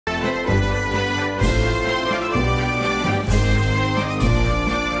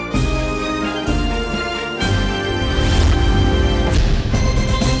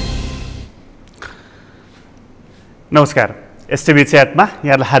नमस्कार। एसटिभी च्याटमा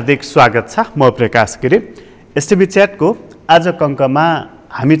यहाँलाई हार्दिक स्वागत छ। म प्रकाश गिरी। एसटिभी च्याटको आजको अङ्कमा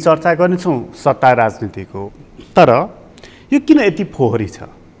हामी चर्चा गर्नेछौँ सत्ता राजनीतिको। तर यो किन यति फोहोरी छ,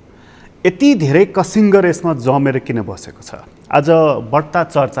 यति धेरै कसिङ्गर यसमा जमेर किन बसेको छ? आज बढ्ता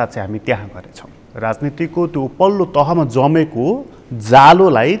चर्चा चाहिँ हामी त्यहाँ गरेछौँ। राजनीतिको त्यो उपल्लो तहमा जमेको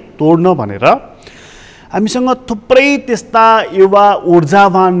जालोलाई तोड्न भनेर हामीसँग थुप्रै त्यस्ता युवा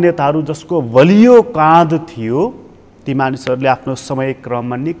ऊर्जावान नेताहरू जसको बलियो काँध थियो, ती मानिसहरूले आफ्नो समय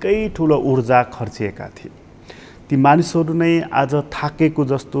क्रममा निकै ठुलो ऊर्जा खर्चिएका थिए। ती मानिसहरू नै आज थाकेको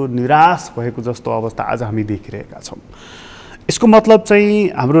जस्तो, निराश भएको जस्तो अवस्था आज हामी देखिरहेका छौँ। यसको मतलब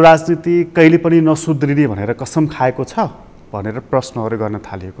चाहिँ हाम्रो राजनीति कहिले पनि नसुध्रिने भनेर कसम खाएको छ भनेर प्रश्नहरू गर्न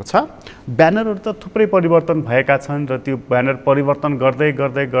थालिएको छ। ब्यानरहरू त थुप्रै परिवर्तन भएका छन् र त्यो ब्यानर परिवर्तन गर्दै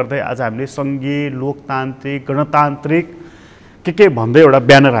गर्दै गर्दै आज हामीले सङ्घीय, लोकतान्त्रिक, गणतान्त्रिक के भन्दै एउटा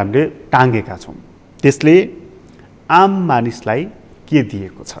ब्यानर हामीले टाँगेका छौँ। त्यसले आम मानिसलाई के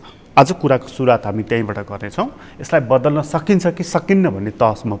दिएको छ? आज कुराको सुरुवात हामी त्यहीँबाट गर्नेछौँ। यसलाई बदल्न सकिन्छ कि सकिन्न भन्ने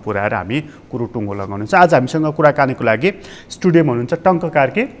तहसम्म पुर्याएर हामी कुरो टुङ्गो लगाउनेछौँ। आज हामीसँग कुराकानीको लागि स्टुडियोमा हुनुहुन्छ टङ्क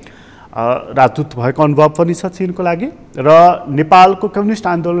कार्की, राजदूत भएको अनुभव पनि छ चीनको लागि, र नेपालको कम्युनिस्ट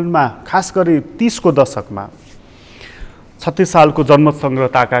आन्दोलनमा खास गरी 30 को दशकमा 36 सालको जन्म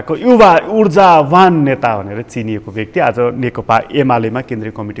सङ्ग्रहताकाको युवा ऊर्जावान नेता भनेर चिनिएको व्यक्ति आज नेकपा एमालेमा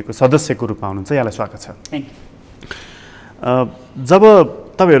केन्द्रीय कमिटीको सदस्यको रूपमा हुनुहुन्छ। यहाँलाई स्वागत छ। जब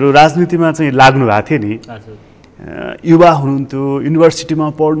तपाईँहरू राजनीतिमा चाहिँ लाग्नु भएको थियो नि, युवा हुनुहुन्थ्यो, युनिभर्सिटीमा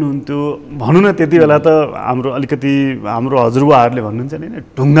पढ्नुहुन्थ्यो, भनौँ न त्यति बेला त हाम्रो हजुरबाहरूले भन्नुहुन्छ नि होइन,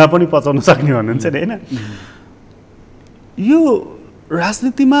 ढुङ्गा पनि पचाउन सक्ने भन्नुहुन्छ नि होइन। यो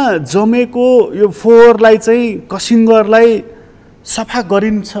राजनीतिमा जमेको यो फोहोरलाई चाहिँ, कसिङ्गरलाई सफा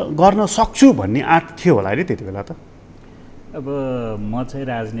गर्न सक्छु भन्ने आँट थियो होला नि त्यति बेला त? अब म चाहिँ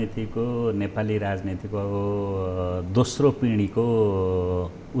राजनीतिको, नेपाली राजनीतिको दोस्रो पिँढीको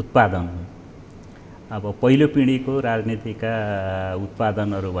उत्पादन। अब पहिलो पिँढीको राजनीतिका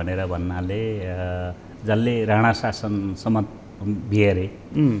उत्पादनहरू भनेर भन्नाले जसले राणा शासनसम्म बिहोरे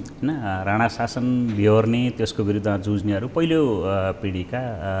होइन, राणा शासन बिहोर्ने, त्यसको विरुद्धमा जुझ्नेहरू पहिलो पिँढीका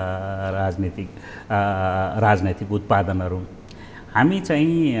राजनैतिक उत्पादनहरू। हामी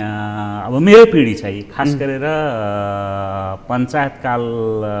चाहिँ अब मेरो पिँढी चाहिँ खास गरेर पञ्चायतकाल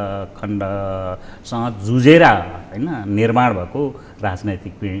खण्डसँग जुझेर होइन निर्माण भएको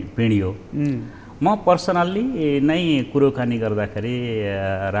राजनैतिक पिँढी हो। म पर्सनल्ली नै कुरोकानी गर्दाखेरि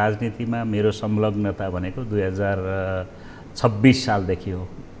राजनीतिमा मेरो संलग्नता भनेको 2026 सालदेखि हो।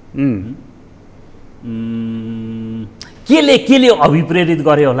 केले अभिप्रेरित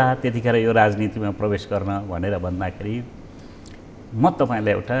गर्यो होला त्यतिखेर यो राजनीतिमा प्रवेश गर्न भनेर भन्दाखेरि म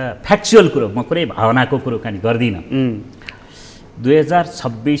तपाईँलाई एउटा फ्याक्चुअल कुरो, म कुनै भावनाको कुरोकानी गर्दिनँ।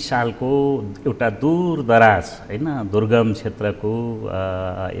 2026 सालको एउटा दूरदराज होइन दुर्गम क्षेत्रको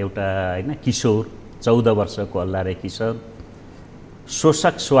एउटा होइन किशोर, 14 वर्षको अल्लारे किशोर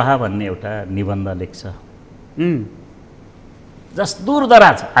शोषक स्वाहा भन्ने एउटा निबन्ध लेख्छ।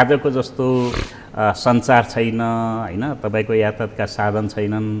 दूरदराज आजको जस्तो सञ्चार छैन होइन, तपाईँको यातायातका साधन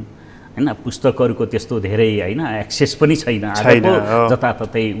छैनन् होइन, पुस्तकहरूको त्यस्तो धेरै होइन एक्सेस पनि छैन। आजको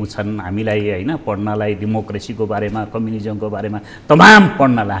जताततै छन्। हामीलाई होइन पढ्नलाई डेमोक्रेसीको बारेमा, कम्युनिजमको बारेमा तमाम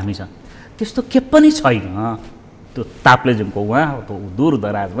पढ्नलाई हामीसँग त्यस्तो के पनि छैन। त्यो ताप्लेजुङको उहाँ त्यो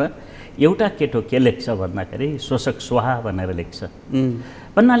दूरदराजमा एउटा केटो के लेख्छ भन्दाखेरि शोषक स्वाहा भनेर लेख्छ।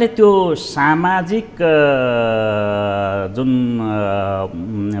 भन्नाले त्यो सामाजिक जुन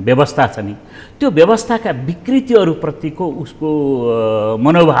व्यवस्था छ नि, त्यो व्यवस्थाका विकृतिहरूप्रतिको उसको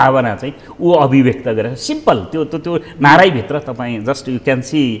मनोभावना चाहिँ ऊ अभिव्यक्त गरेर सिम्पल त्यो नाराइभित्र तपाईँ just you can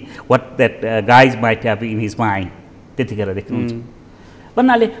C what that guys might have in his mind त्यतिखेर देख्नुहुन्छ।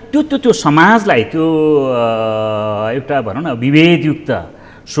 भन्नाले त्यो समाजलाई, त्यो एउटा भनौँ न विभेदयुक्त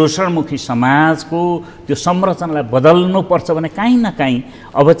शोषणमुखी समाजको त्यो संरचनालाई बदल्नुपर्छ भने काहीँ न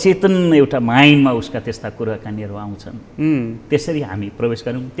काहीँ अवचेतन एउटा माइन्डमा उसका त्यस्ता कुराकानीहरू आउँछन्। त्यसरी हामी प्रवेश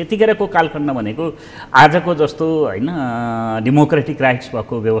गऱ्यौँ। त्यतिखेरको कालखण्ड भनेको आजको जस्तो होइन डेमोक्रेटिक राइट्स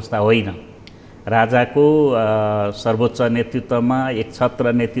भएको व्यवस्था होइन। राजाको सर्वोच्च नेतृत्वमा, एक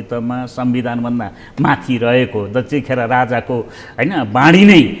छत्र नेतृत्वमा, संविधानभन्दा माथि रहेको, जतिखेर राजाको होइन बाणी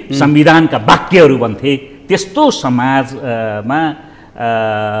नै संविधानका वाक्यहरू भन्थे, त्यस्तो समाजमा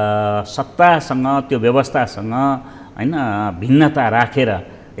सत्तासँग, त्यो व्यवस्थासँग होइन भिन्नता राखेर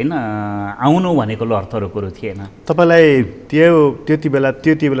होइन आउनु भनेको लर्थरो कुरो थिएन। तपाईँलाई त्यति बेला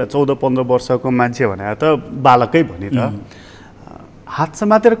 14-15 वर्षको मान्छे भने त बालकै भने त हात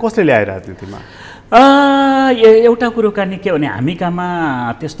समातेर कसले ल्यायो राजनीतिमा? एउटा कुरोकानी के भने हामी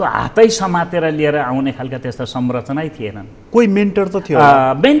कहाँमा त्यस्तो हातै समातेर लिएर आउने खालका त्यस्ता संरचनै थिएनन्। कोही मेन्टर त थियो?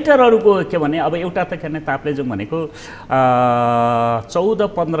 मेन्टरहरूको के भने अब एउटा त के भने ताप्लेजुङ भनेको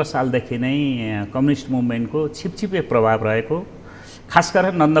 14-15 सालदेखि नै कम्युनिस्ट मुभमेन्टको छिपछिपे प्रभाव रहेको, खास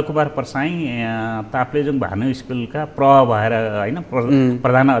गरेर नन्दकुमार प्रसाई ताप्लेजुङ भानु स्कुलका भएर होइन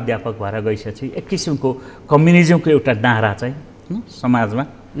प्रधान अध्यापक भएर गइसकेपछि एक किसिमको कम्युनिजमको एउटा डाँडा चाहिँ समाजमा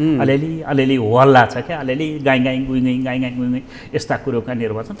अलिअलि हल्ला छ क्या, अलिअलि गाई गुइँ यस्ता कुरोका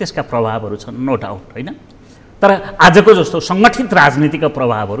निर्वाचन त्यसका प्रभावहरू छन्, नो डाउट होइन। तर आजको जस्तो सङ्गठित राजनीतिका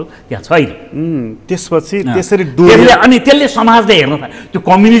प्रभावहरू त्यहाँ छैन। त्यसपछि त्यसरी अनि त्यसले समाजले हेर्न त्यो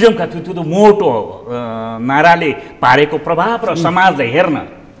कम्युनिजमका त्यो मोटो नाराले पारेको प्रभाव र समाजले हेर्न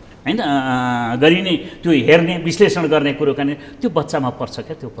होइन गरिने त्यो हेर्ने विश्लेषण गर्ने कुरोका त्यो बच्चामा पर्छ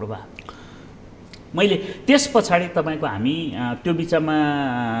क्या त्यो प्रभाव। मैले त्यस पछाडि तपाईँको हामी त्यो बिचमा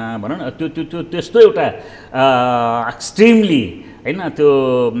भनौँ न त्यस्तो एउटा एक्सट्रिमली होइन त्यो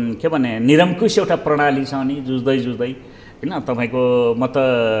के भने निरङ्कुश एउटा प्रणाली छ नि जुझ्दै होइन तपाईँको म त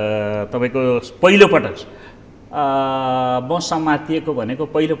तपाईँको पहिलोपटक म समातिएको भनेको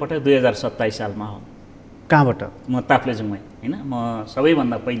पहिलोपटक 2027 सालमा हो। कहाँबाट? म ताप्लेजुङमै होइन, म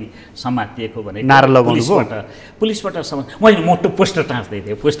सबैभन्दा पहिले समातिएको भनेको नारा लगाउनु पुलिसबाट मैले मोटो पोस्टर टाँच्दै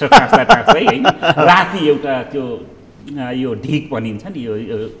थिएँ, पोस्टर टाँच्दै होइन राति एउटा त्यो यो ढिक भनिन्छ नि यो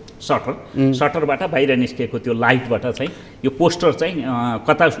सटरबाट बाहिर निस्केको त्यो लाइटबाट चाहिँ यो पोस्टर चाहिँ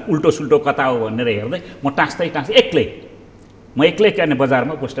कता उल्टो सुल्टो कता हो भनेर हेर्दै म टाँच्दै म एक्लै क्या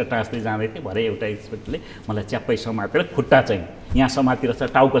बजारमा पोस्टर टाँच्दै जाँदै थिएँ। भरे एउटा इन्सपेक्टरले मलाई च्याप्पै समातेर खुट्टा चाहिँ यहाँ समातिर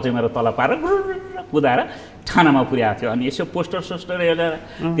छ, टाउको चाहिँ मेरो तल पारेर कुदाएर थानामा पुर्याएको थियो। अनि यसो पोस्टर हेरेर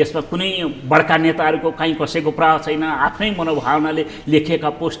त्यसमा कुनै बडका नेताहरूको कहीँ कसैको प्रभाव छैन, आफ्नै मनोभावनाले लेखिएका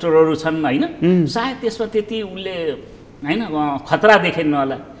पोस्टरहरू छन् होइन। सायद त्यसमा त्यति उसले होइन खतरा देखेन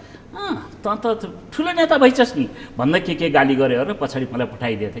होला, त ठुलो नेता भइछस् नि भन्दा के गाली गऱ्यो र पछाडि मलाई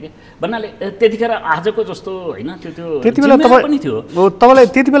पठाइदिएको थियो क्या। भन्नाले त्यतिखेर आजको जस्तो होइन त्यो त्यति बेला पनि थियो। तपाईँलाई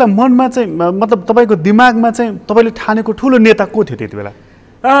त्यति बेला मनमा चाहिँ मतलब तपाईँको दिमागमा चाहिँ तपाईँले ठानेको ठुलो नेता को थियो त्यति बेला?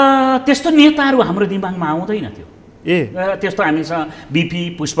 त्यस्तो नेताहरू हाम्रो दिमागमा आउँदैन थियो। त्यस्तो हामीसँग बिपी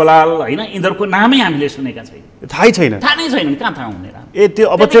पुष्पलाल होइन यिनीहरूको नामै हामीले सुनेका छैन, थाहै छैन कहाँ थाहा हुने र त्यो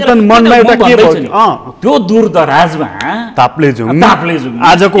अवचेतन मनमा एउटा के भयो त्यो दूरदराजमा ताप्लेजुङ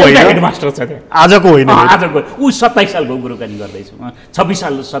आजको होइन, हेडमास्टर छ त्यहाँ आजको होइन, आजको ऊ 27 सालको कुरोकानी गर्दैछु,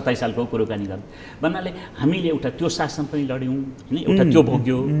 27 सालको कुरोकानी गर्दै भन्नाले हामीले एउटा त्यो शासन पनि लड्यौँ होइन, एउटा त्यो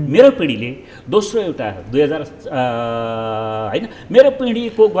भोग्यो मेरो पिँढीले। दोस्रो एउटा 2000 होइन मेरो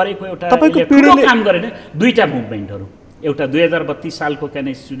पिँढीको गरेको एउटा ठुलो काम गरेन दुईवटा मुभमेन्टहरू, एउटा 2032 सालको क्या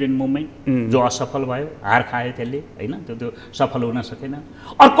स्टुडेन्ट मुभमेन्ट जो असफल भयो, हार खायो त्यसले होइन, त्यो सफल हुन सकेन।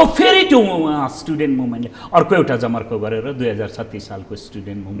 अर्को फेरि त्यो स्टुडेन्ट मुभमेन्टले अर्को एउटा जमर्को गरेर 2036 सालको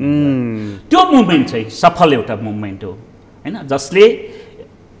स्टुडेन्ट मुभमेन्ट, त्यो मुभमेन्ट चाहिँ सफल एउटा मुभमेन्ट हो होइन, जसले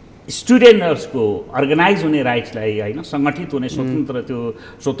स्टुडेन्ट्सको अर्गनाइज हुने राइट्सलाई होइन सङ्गठित हुने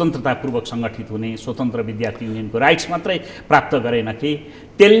स्वतन्त्रतापूर्वक सङ्गठित हुने स्वतन्त्र विद्यार्थी युनियनको राइट्स मात्रै प्राप्त गरेन कि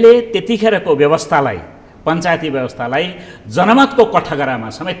त्यसले त्यतिखेरको व्यवस्थालाई पञ्चायती व्यवस्थालाई जनमतको कठघरामा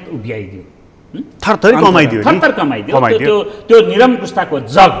समेत उभ्याइदियो, थरथर कमाइदियो। त्यो निरङ्कुशताको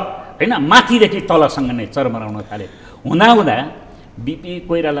जग होइन माथिदेखि तलसँग नै चरमराउन थाल्यो। हुँदा बिपी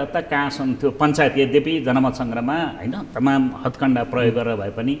कोइराला त कहाँसम्म थियो पञ्चायत, यद्यपि जनमत सङ्ग्रहमा होइन तमाम हदकण्डा प्रयोग गरेर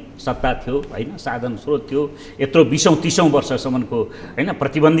भए पनि सत्ता थियो होइन, साधन स्रोत थियो। यत्रो 20-30 वर्षसम्मको होइन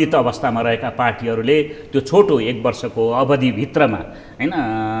प्रतिबन्धित अवस्थामा रहेका पार्टीहरूले त्यो छोटो 1 वर्षको अवधिभित्रमा होइन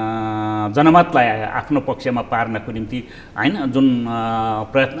जनमतलाई आफ्नो पक्षमा पार्नको निम्ति होइन जुन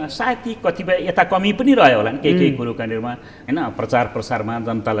प्रयत्न, सायद ती कतिपय यता कमी पनि रह्यो होला नि केही कुरोकानीमा होइन, प्रचार प्रसारमा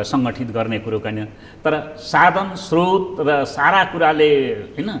जनतालाई सङ्गठित गर्ने कुरोकानी, तर साधन स्रोत र सारा कुराले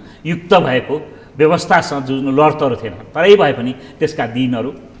होइन युक्त भएको व्यवस्थासँग जुझ्नु लडतरो थिएन। तरै भए पनि त्यसका दिनहरू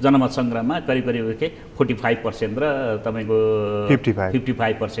जनमत सङ्ग्रहमा करिब 45% र तपाईँको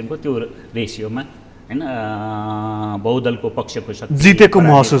 55% त्यो रेसियोमा होइन बहुदलको पक्षको शक्ति जितेको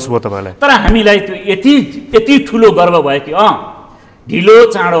महसुस भयो तपाईँलाई। तर हामीलाई त्यो यति ठुलो गर्व भयो कि ढिलो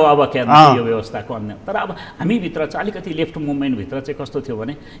चाँडो अब क्या यो व्यवस्थाको अन्य। तर अब हामीभित्र चाहिँ अलिकति लेफ्ट मुभमेन्टभित्र चाहिँ कस्तो थियो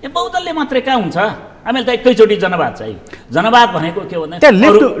भने बहुदलले मात्रै कहाँ हुन्छ, हामीले त एकैचोटि जनवाद चाहियो। जनवाद भनेको के भन्दा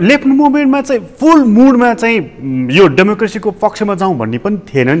लेफ्ट मुभमेन्टमा चाहिँ फुल मुडमा चाहिँ यो डेमोक्रेसीको पक्षमा जाउँ भन्ने पनि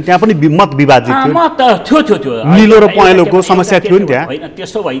थिएन नि, त्यहाँ पनि मत विभाजित थियो, मत थियो निलो र पहेँलोको समस्या थियो नि त्यहाँ होइन।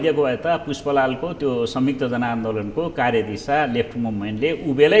 त्यसो भइदिएको भए त पुष्पलालको त्यो संयुक्त जनआन्दोलनको कार्यदिशा लेफ्ट मुभमेन्टले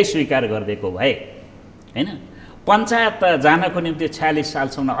उबेलै स्वीकार गरिदिएको भए होइन, पञ्चायत जानको निम्ति 46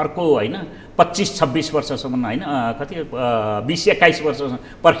 सालसम्म अर्को होइन 25-26 वर्षसम्म होइन कति 20-21 वर्षसम्म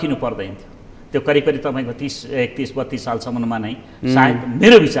पर्खिनु पर्दैन थियो। त्यो करिब करिब तपाईँको 31-32 सालसम्ममा नै सायद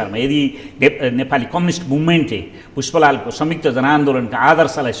मेरो विचारमा यदि नेपाली कम्युनिस्ट मुभमेन्टले पुष्पलालको संयुक्त जनआन्दोलनका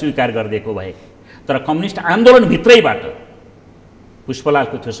आदर्शलाई स्वीकार गरिदिएको भए, तर कम्युनिस्ट आन्दोलनभित्रैबाट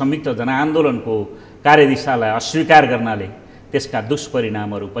पुष्पलालको त्यो संयुक्त जनआन्दोलनको कार्यदिशालाई अस्वीकार गर्नाले त्यसका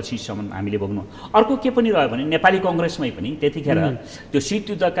दुष्परिणामहरू पछिसम्म हामीले भोग्नु। अर्को के पनि रह्यो भने नेपाली कङ्ग्रेसमै पनि त्यतिखेर त्यो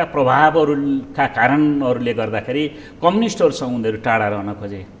शीतयुद्धका प्रभावहरूका कारणहरूले गर्दाखेरि कम्युनिस्टहरूसँग उनीहरू टाढा रहन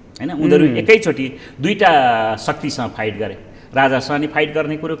खोजे हैन। उनीहरू एकैचोटि दुईटा शक्तिसँग फाइट गरे, राजासँग नि फाइट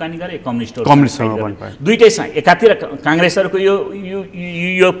गर्ने कुरोकानी गरे, कम्युनिस्टहरूसँग दुईटैसँग। एकातिर काङ्ग्रेसहरूको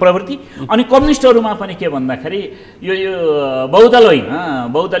यो प्रवृत्ति, अनि कम्युनिस्टहरूमा पनि के भन्दाखेरि यो बहुदल होइन,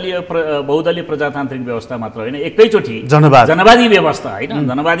 बहुदलीय प्रजातान्त्रिक व्यवस्था मात्र होइन, एकैचोटि जनवादी व्यवस्था होइन।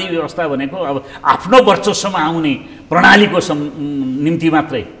 जनवादी व्यवस्था भनेको अब आफ्नो वर्चस्वमा आउने प्रणालीको निम्ति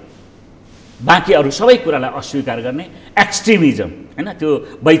मात्रै बाँकी अरू सबै कुरालाई अस्वीकार गर्ने एक्सट्रिमिजम होइन, त्यो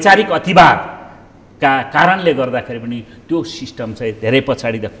वैचारिक अतिवादका कारणले गर्दाखेरि पनि त्यो सिस्टम चाहिँ धेरै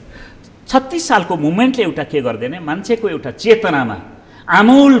पछाडि गयो। 36 सालको मुभमेन्टले एउटा के गर्दैन, मान्छेको एउटा चेतनामा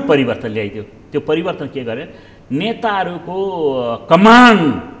आमूल परिवर्तन ल्याइदियो। त्यो परिवर्तन के गर्यो, नेताहरूको कमान्ड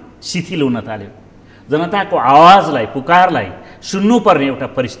शिथिल हुन थाल्यो, जनताको आवाजलाई पुकारलाई सुन्नुपर्ने एउटा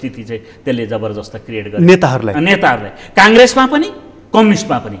परिस्थिति चाहिँ त्यसले जबरजस्त क्रिएट गर्यो नेताहरूलाई। काङ्ग्रेसमा पनि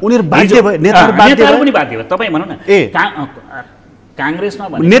कम्युनिस्टमा पनि नेताहरू पनि बाध्य भयो। तपाईँ भनौँ न काङ्ग्रेसमा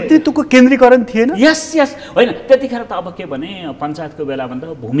भने नेतृत्वको केन्द्रीकरण थिएन। यस होइन, त्यतिखेर त अब के भने पञ्चायतको बेला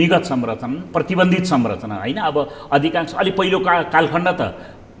भन्दा भूमिगत संरचना, प्रतिबन्धित संरचना होइन। अब अधिकांश अलि पहिलो कालखण्ड त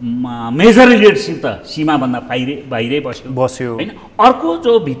मेजर लिडरसिप त सीमाभन्दा बाहिरै बस्यो होइन। अर्को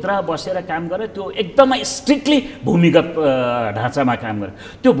जो भित्र बसेर काम गर्यो त्यो एकदमै स्ट्रिक्टली भूमिगत ढाँचामा काम गर्यो।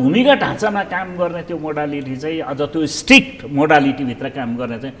 त्यो भूमिगत ढाँचामा काम गर्ने त्यो मोडालिटी चाहिँ अझ त्यो स्ट्रिक्ट मोडालिटीभित्र काम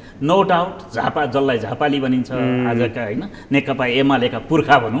गर्ने चाहिँ नो डाउट जसलाई झापाली भनिन्छ आजका होइन, नेकपा एमालेका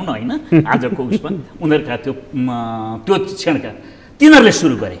पुर्खा भनौँ न होइन, आजको उसमा उनीहरूका त्यो क्षणका तिनीहरूले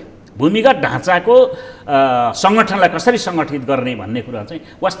सुरु गरे। भूमिगत ढाँचाको सङ्गठनलाई कसरी सङ्गठित गर्ने भन्ने कुरा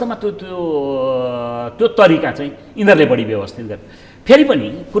चाहिँ वास्तवमा त्यो तरिका चाहिँ यिनीहरूले बढी व्यवस्थित गरे। फेरि पनि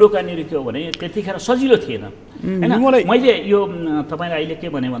कुरो कहाँनिर के हो भने त्यतिखेर सजिलो थिएन होइन। मैले यो तपाईँलाई अहिले के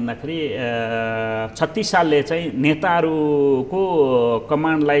भने भन्दाखेरि 36 सालले चाहिँ नेताहरूको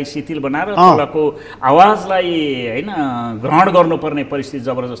कमान्डलाई शिथिल बनाएर तलको आवाजलाई होइन ग्रहण गर्नुपर्ने परिस्थिति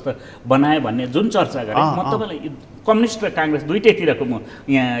जबरजस्त बनायो भन्ने जुन चर्चा गरेँ, म तपाईँलाई कम्युनिस्ट र काङ्ग्रेस दुईटैतिरको म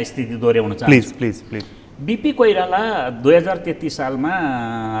यहाँ स्थिति दोहोऱ्याउन चाहन्छु। प्लिज बिपी कोइराला 2033 सालमा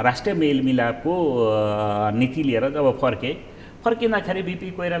राष्ट्रिय मेलमिलापको नीति लिएर जब फर्किँदाखेरि बिपी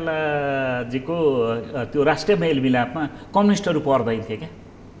कोइरालाजीको त्यो राष्ट्रिय मेलमिलापमा कम्युनिस्टहरू पर्दैन थिए क्या।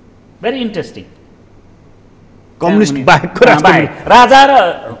 Very interesting. कम्युनिस्ट बाहेकको राजा र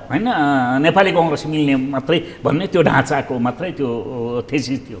होइन नेपाली कङ्ग्रेस मिल्ने मात्रै भन्ने त्यो ढाँचाको मात्रै त्यो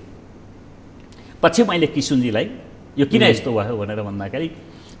थेसिस थियो। पछि मैले किशुनजीलाई यो किन यस्तो भयो भनेर भन्दाखेरि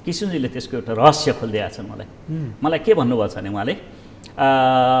किशुनजीले त्यसको एउटा रहस्य खोलिदिएका छन् मलाई के भन्नुभएको छ भने उहाँले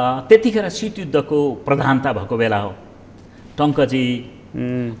त्यतिखेर शीतयुद्धको प्रधानता भएको बेला हो, टङ्कजी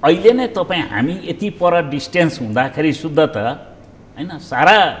अहिले नै तपाईँ हामी यति पर डिस्टेन्स हुँदाखेरि शुद्ध त होइन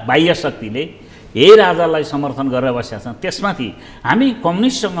सारा बाह्य शक्तिले यही राजालाई समर्थन गरेर बसेका छन्, त्यसमाथि हामी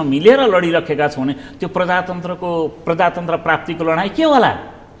कम्युनिस्टसँग मिलेर लडिराखेका छौँ भने त्यो प्रजातन्त्र प्राप्तिको लडाइँ के होला,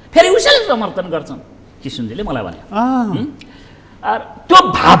 फेरि उसैले समर्थन गर्छन् किशुनजीले मलाई भने। त्यो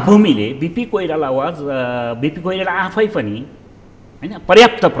भावभूमिले बिपी कोइराला आफै पनि होइन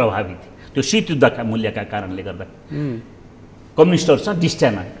पर्याप्त प्रभावित त्यो शीतयुद्धका मूल्यका कारणले गर्दा कम्युनिस्टहरूसँग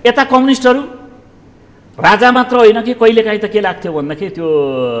डिस्टेन्स। यता कम्युनिस्टहरू राजा मात्र होइन कि कहिलेकाहीँ त के लाग्थ्यो भन्दाखेरि त्यो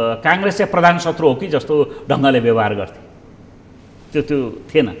काङ्ग्रेस चाहिँ प्रधान शत्रु हो कि जस्तो ढङ्गले व्यवहार गर्थे, त्यो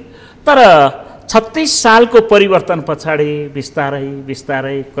थिएन। तर 36 सालको परिवर्तन पछाडि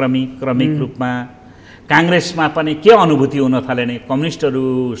बिस्तारै क्रमिक रूपमा काङ्ग्रेसमा पनि के अनुभूति हुन थाल्यो भने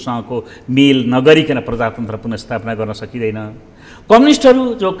कम्युनिस्टहरूसँगको मेल नगरिकन प्रजातन्त्र पुनर्स्थापना गर्न सकिँदैन। कम्युनिस्टहरू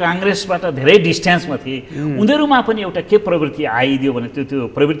जो काङ्ग्रेसबाट धेरै डिस्टेन्समा थिए उनीहरूमा पनि एउटा के प्रवृत्ति आइदियो भने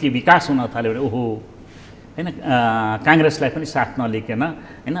त्यो प्रवृत्ति विकास हुन थाल्यो भने ओहो होइन काङ्ग्रेसलाई पनि साथ नलिकन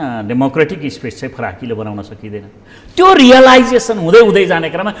होइन डेमोक्रेटिक स्पेस चाहिँ फराकिलो बनाउन सकिँदैन। त्यो रियलाइजेसन हुँदै जाने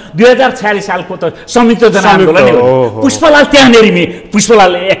क्रममा 2046 सालको त संयुक्त जनआन्दोलन पुष्पलाल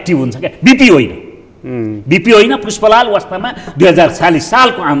पुष्पलाल एक्टिभ हुन्छ क्या, बिपी होइन पुष्पलाल वास्तवमा 2046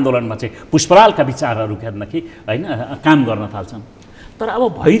 सालको आन्दोलनमा चाहिँ पुष्पलालका विचारहरू हेर्नकि होइन काम गर्न थाल्छन्। तर अब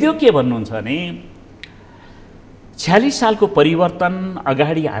भइदियो के भन्नुहुन्छ भने 46 सालको परिवर्तन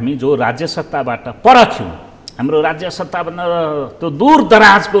अगाडि हामी जो राज्य सत्ताबाट पर थियौँ हाम्रो राज्य सत्ताभन्दा त्यो दूर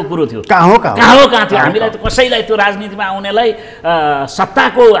दराजको कुरो थियो। कहाँ थियो हामीलाई त कसैलाई त्यो राजनीतिमा आउनेलाई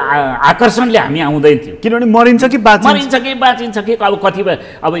सत्ताको आकर्षणले हामी आउँदैन थियो। किनभने मरिन्छ कि बाँचिन्छ कि अब कतिपय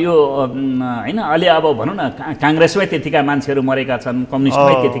अब यो होइन अहिले अब भनौँ न काङ्ग्रेसमै त्यतिका मान्छेहरू मरेका छन्,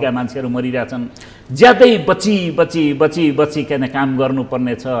 कम्युनिस्टमै त्यतिका मान्छेहरू मरिरहेछन्। ज्यादै बची किन काम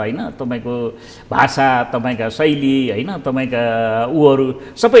गर्नुपर्ने छ होइन। तपाईँको भाषा, तपाईँका शैली होइन, तपाईँका ऊहरू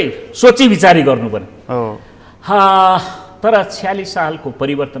सबै सोची विचारी गर्नुपर्ने। तर 46 सालको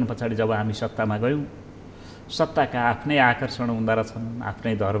परिवर्तन पछाडि जब हामी सत्तामा गयौँ, सत्ताका आफ्नै आकर्षण हुँदो रहेछन्,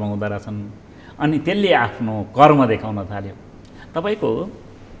 आफ्नै धर्म हुँदो रहेछन्, अनि त्यसले आफ्नो कर्म देखाउन थाल्यो। तपाईँको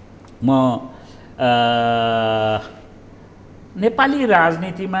म नेपाली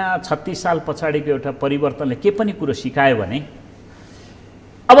राजनीतिमा 36 साल पछाडिको एउटा परिवर्तनले के पनि कुरो सिकायो भने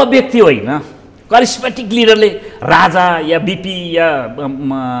अब व्यक्ति होइन, करिस्मेटिक लिडरले राजा या बिपी या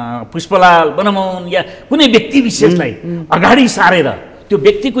पुष्पलाल बनमोहन या कुनै व्यक्ति विशेषलाई अगाडि सारेर त्यो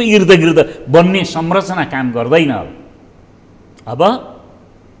व्यक्तिको इर्द गिर्द बन्ने संरचना काम गर्दैन। अब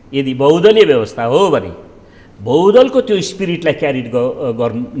यदि बहुदलीय व्यवस्था हो भने बहुदलको त्यो स्पिरिटलाई क्यारी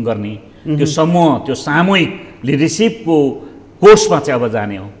गर्ने त्यो समूह, त्यो सामूहिक लिडरसिपको कोर्समा चाहिँ अब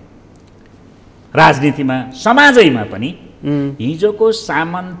जाने हो। राजनीतिमा, समाजैमा पनि हिजोको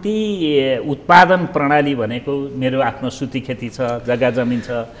सामन्ती उत्पादन प्रणाली भनेको मेरो आफ्नो सुती खेती छ, जग्गा जमिन छ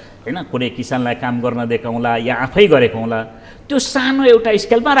होइन, कुनै किसानलाई काम गर्न देखाउँला या आफै गरेको होला, त्यो सानो एउटा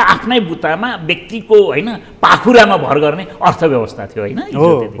स्केलमा र आफ्नै बुतामा व्यक्तिको होइन पाखुरामा भर गर्ने अर्थव्यवस्था थियो होइन।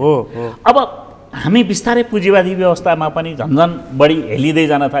 अब हामी बिस्तारै पुँजीवादी व्यवस्थामा पनि झन्झन बढी हेलिँदै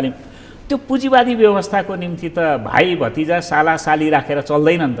जान थाल्यौँ। त्यो पुँजीवादी व्यवस्थाको निम्ति त भाइ भतिजा साला साली राखेर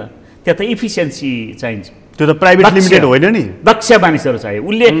चल्दैन नि त, त्यो त इफिसियन्सी चाहिन्छ। त्यो त प्राइभेट लिमिटेड होइन नि, दक्ष मानिसहरू चाहियो।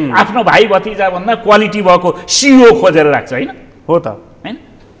 उसले आफ्नो भाइ भतिजा भन्दा क्वालिटी भएको सिओ खोजेर राख्छ होइन। हो त होइन,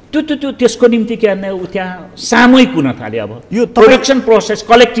 त्यो त्यसको निम्ति के भन्ने त्यहाँ सामूहिक हुन थाल्यो। अब यो प्रोडक्सन प्रोसेस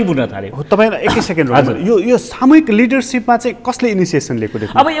कलेक्टिभ हुन थाल्यो। तपाईँलाई एकै सेकेन्ड यो सामूहिक लिडरसिपमा चाहिँ कसले इनिसिएसन लिएको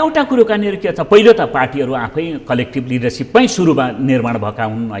देख्नु? अब एउटा कुरो कहाँनिर के छ, पहिलो त पार्टीहरू आफै कलेक्टिभ लिडरसिपमै सुरुमा निर्माण भएका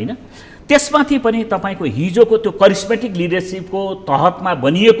हुन् होइन। त्यसमाथि पनि तपाईँको हिजोको त्यो करिस्मेटिक लिडरसिपको तहतमा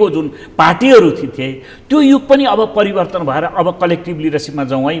बनिएको जुन पार्टीहरू थिए त्यो युग पनि अब परिवर्तन भएर अब कलेक्टिभ लिडरसिपमा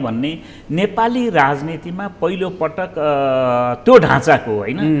जाउँ है भन्ने नेपाली राजनीतिमा पहिलो पटक त्यो ढाँचाको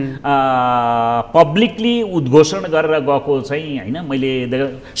होइन पब्लिकली उद्घोषण गरेर गएको चाहिँ होइन। मैले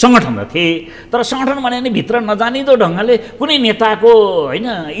सङ्गठन त थिएँ, तर सङ्गठन भने नि भित्र नजानिदो ढङ्गले कुनै नेताको होइन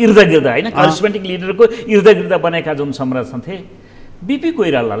इर्द गिर्द होइन करिस्मेटिक लिडरको इर्द गिर्द बनेका जुन संरचना थिए। बिपी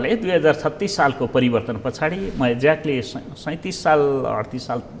कोइरालाले 2036 सालको परिवर्तन पछाडि म एक्ज्याक्टली 37 साल 38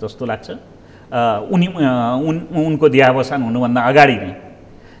 साल जस्तो लाग्छ उनको देहावसान हुनुभन्दा अगाडि नै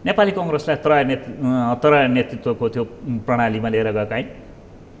नेपाली कङ्ग्रेसलाई त्रय नेतृत्वको त्यो प्रणालीमा लिएर गएका है।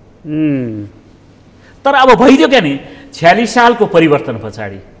 तर अब भइदियो क्या नि 46 सालको परिवर्तन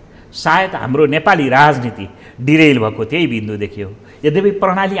पछाडि सायद हाम्रो नेपाली राजनीति डिरेल भएको त्यही बिन्दु देखियो। यद्यपि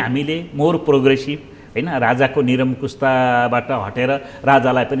प्रणाली हामीले मोर प्रोग्रेसिभ होइन, राजाको निरङ्कुशताबाट हटेर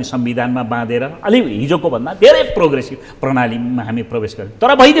राजालाई पनि संविधानमा बाँधेर अलि हिजोको भन्दा धेरै प्रोग्रेसिभ प्रणालीमा हामी प्रवेश गऱ्यौँ।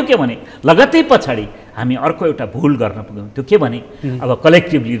 तर भइदियो के भने लगत्तै पछाडि हामी अर्को एउटा भुल गर्न पुग्यौँ। त्यो के भने अब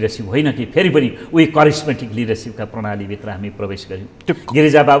कलेक्टिभ लिडरसिप होइन कि फेरि पनि उही करिस्मेटिक लिडरसिपका प्रणालीभित्र हामी प्रवेश गऱ्यौँ।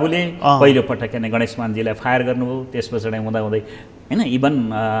 गिरिजा बाबुले पहिलोपटक गणेश मानजीलाई फायर गर्नुभयो, त्यस पछाडि हुँदाहुँदै होइन इभन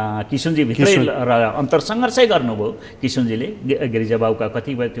किशुनजीभित्रै अन्तरसङ्घर्षै गर्नुभयो। किशुनजीले गिरिजा बाबुका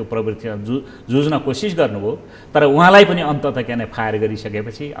कतिपय त्यो प्रवृत्तिमा जुझ्न कोसिस गर्नुभयो, तर उहाँलाई पनि अन्ततः फायर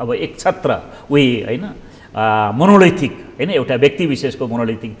गरिसकेपछि अब एक छत्र उही होइन मोनोलिथिक होइन एउटा व्यक्ति विशेषको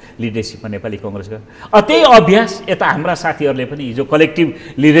मोनोलिथिक लिडरसिपमा नेपाली कङ्ग्रेसको त्यही अभ्यास यता हाम्रा साथीहरूले पनि हिजो कलेक्टिभ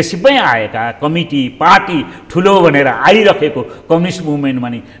लिडरसिपमै आएका कमिटी पार्टी ठुलो भनेर आइरहेको कम्युनिस्ट मुभमेन्टमा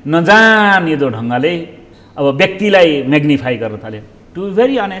नि नजानिदो ढङ्गले अब व्यक्तिलाई म्याग्निफाई गर्न थाल्यो। To be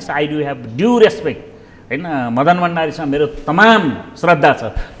very honest I do have due respect होइन, मदन भण्डारीसँग मेरो तमाम श्रद्धा छ।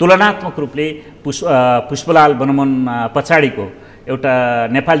 तुलनात्मक रूपले पुष्पलाल बनमोहन पछाडिको एउटा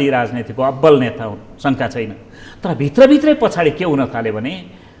नेपाली राजनीतिको अब्बल नेता हुन्, शङ्का छैन। तर भित्रभित्रै पछाडि के हुन थाल्यो भने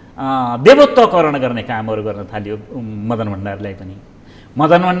देवत्वकरण गर्ने कामहरू गर्न थाल्यो मदन भण्डारीलाई पनि।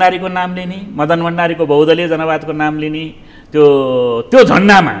 मदन भण्डारीको नाम लिने, मदन भण्डारीको बहुदलीय जनवादको नाम लिने त्यो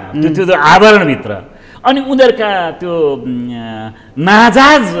झन्डामा त्यो आवरणभित्र अनि उनीहरूका त्यो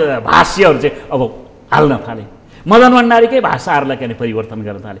नाजाज भाष्यहरू चाहिँ अब हाल्न थाले। मदन भण्डारीकै भाषाहरूलाई के परिवर्तन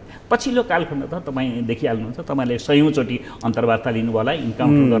गर्न थाले। पछिल्लो कालखण्ड त तपाईँ देखिहाल्नुहुन्छ, तपाईँले सयौँचोटि अन्तर्वार्ता लिनुभयो होला,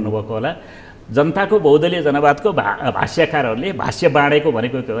 इन्काउन्टर गर्नुभएको होला। जनताको बहुदलीय जनवादको भाष्यकारहरूले भाष्य बाँडेको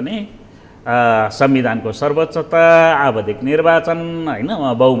भनेको के भने संविधानको सर्वोच्चता, आवधिक निर्वाचन, होइन,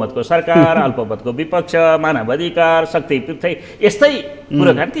 बहुमतको सरकार, अल्पमतको विपक्ष, मानवाधिकार, शक्ति पृथ्वी, यस्तै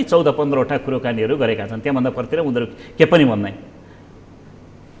कुराकानी ती 14-15वटा कुराकानीहरू गरेका छन्। त्यहाँभन्दा परतिर उनीहरू के पनि भन्दैन।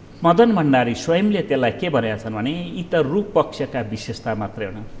 मदन भण्डारी स्वयंले त्यसलाई के भनेका छन् भने यी त रूप पक्षका विशेषता मात्रै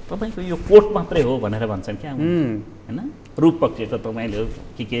हुन्, तपाईँको यो कोट मात्रै हो भनेर भन्छन् क्या, होइन। रूप पक्ष त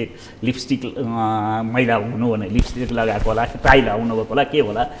तपाईँले के लिपस्टिक मैला हुनु भने लिपस्टिक लगाएको होला, टाई लगाउनु भएको होला, के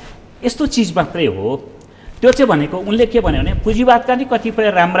होला, यस्तो चिज मात्रै हो। त्यो चाहिँ भनेको उनले के भन्यो भने पुँजीवादका नि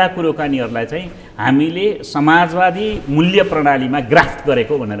कतिपय राम्रा कुराकानीहरूलाई चाहिँ हामीले समाजवादी मूल्य प्रणालीमा ग्राफ्ट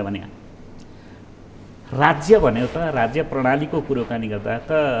गरेको भनेर भने। राज्य भन्यो त राज्य प्रणालीको कुराकानी गर्दा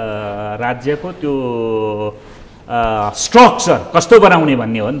त राज्यको त्यो स्ट्रक्चर कस्तो बनाउने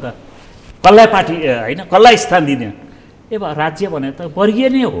भन्ने हो नि त, कसलाई पार्टी होइन कसलाई स्थान दिने। राज्य भने त वर्गीय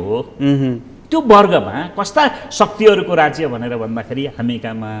नै हो। त्यो वर्गमा कस्ता शक्तिहरूको राज्य भनेर भन्दाखेरि हामी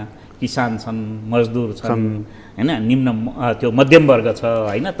कहाँमा किसान छन्, मजदुर छन्, होइन, निम्न त्यो मध्यम वर्ग छ,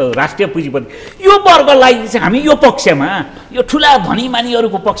 होइन, त राष्ट्रिय पुँजीपति, यो वर्गलाई चाहिँ हामी यो पक्षमा, यो ठुला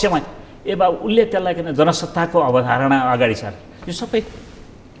धनीमानीहरूको पक्षमा उसले त्यसलाई किन जनसत्ताको अवधारणा अगाडि सार यो सबै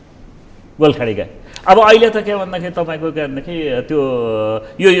गोलखाडी गए। अब अहिले त के भन्दाखेरि तपाईँको के भनेदेखि त्यो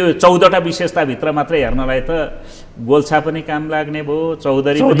यो 14वटा विशेषताभित्र मात्रै हेर्नलाई त गोल्छा पनि काम लाग्ने भयो,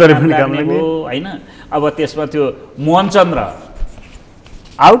 चौधरी पनि काम लाग्ने भयो, होइन। अब त्यसमा त्यो मोहनचन्द्र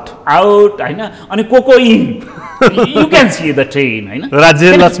आउट, होइन, अनि को in, you can see the train, होइन,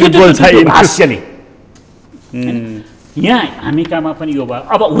 राज्य लक्ष्मी गोल्छा इन भाष्यले। यहाँ हामी कहाँमा पनि यो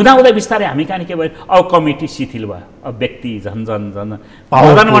भयो। अब हुँदाहुँदै बिस्तारै हामी कहाँ के भयो, अब कमिटी शिथिल भयो, अब व्यक्ति झन्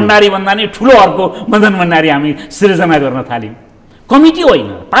मदन भण्डारी भन्दा नि ठुलो अर्को मदन भण्डारी हामी सृजना गर्न थाल्यौँ। कमिटी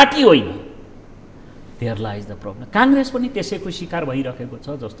होइन, पार्टी होइन। There lies the problem. Congress पनि त्यसैको शिकार भइरहेको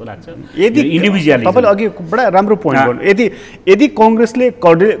छ जस्तो लाग्छ। यदि इन्डिभिजुअलिज्म, तपाईँले अघि बडा राम्रो पोइन्ट गर्नु, यदि कङ्ग्रेसले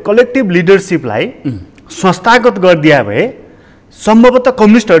कलेक्टिभ लिडरसिपलाई संस्थागत गरिदिया भए सम्भवतः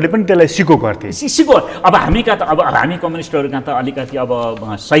कम्युनिस्टहरूले पनि त्यसलाई सिको गर्थे। सिको अब हामी कहाँ त अब हामी कम्युनिस्टहरू कहाँ त अलिकति अब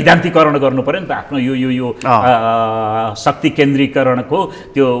सैद्धान्तिकरण गर्नु पऱ्यो नि त, आफ्नो यो शक्ति केन्द्रीकरणको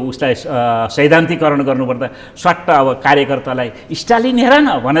त्यो उसलाई सैद्धान्तिकरण गर्नुपर्दा स्वाट्ट अब कार्यकर्तालाई स्टालिन हेर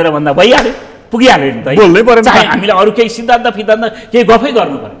न भनेर भन्दा भइहाल्यो, पुगिहाल्यो नि त। बोल्नै पऱ्यो, चाहे हामीले अरू केही सिद्धान्त केही गफै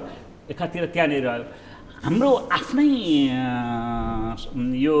गर्नु पऱ्यो। एकातिर त्यहाँनिर हाम्रो आफ्नै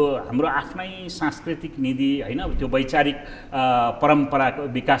यो हाम्रो आफ्नै सांस्कृतिक निधि, होइन, त्यो वैचारिक परम्पराको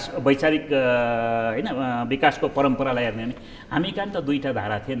विकास, वैचारिक होइन विकासको परम्परालाई हेर्ने भने हामी कहाँ त दुईवटा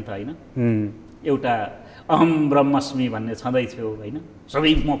धारा थिए नि त, होइन। एउटा अहम ब्रह्मस्मि भन्ने छँदै थियो, होइन,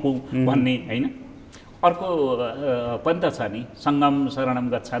 सबै मको भन्ने, होइन। अर्को पनि त छ नि सङ्गम शरणम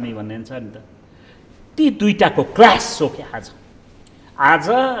गच्छामि भन्ने छ नि त। ती दुईटाको क्लास हो क्या आज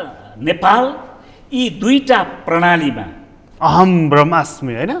नेपाल यी दुईटा प्रणालीमा अहम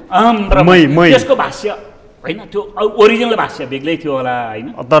ब्रह्मास्मि, होइन, अहम ब्रह्म, त्यसको भाष्य, होइन, त्यो ओरिजिनल भाष्य बेग्लै थियो होला, होइन,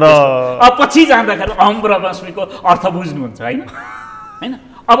 तर पछि जाँदाखेरि अहम ब्रह्मास्मिको अर्थ बुझ्नुहुन्छ, होइन।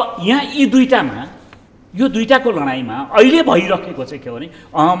 अब यहाँ यी दुईटामा, यो दुईटाको लडाइँमा अहिले भइरहेको चाहिँ के हो भने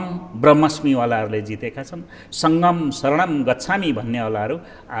अहम ब्रह्मस्मिवालाहरूले जितेका छन्, सङ्गम शरणम गच्छामि भन्नेवालाहरू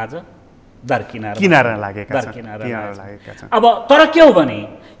आज किनारा लागेका छन्। अब तर के हो भने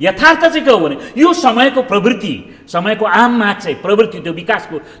यथार्थ चाहिँ के हो भने यो समयको प्रवृत्ति, समयको आम माग चाहिँ प्रवृत्ति, त्यो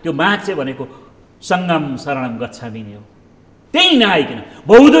विकासको त्यो माग चाहिँ भनेको सङ्गम शरणम गच्छामि नै हो। त्यही नआइकन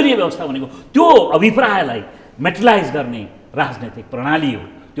बहुदलीय व्यवस्था भनेको त्यो अभिप्रायलाई मेटलाइज गर्ने राजनैतिक प्रणाली हो,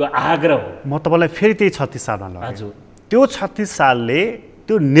 त्यो आग्रह हो। म तपाईँलाई फेरि त्यही 36 सालमा लगेँ। हजुर, त्यो 36 सालले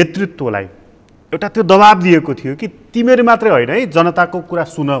त्यो नेतृत्वलाई एउटा त्यो दबाब दिएको थियो कि तिमीहरू मात्रै होइन है, जनताको कुरा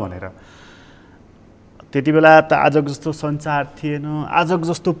सुन भनेर। त्यति बेला त आजको जस्तो सञ्चार थिएन, आजको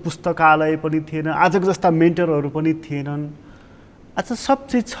जस्तो पुस्तकालय पनि थिएन, आजको जस्ता मेन्टरहरू पनि थिएनन्। आज सब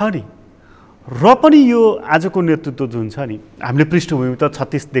चिज छ नि, र पनि यो आजको नेतृत्व जुन छ नि, हामीले पृष्ठभूमि त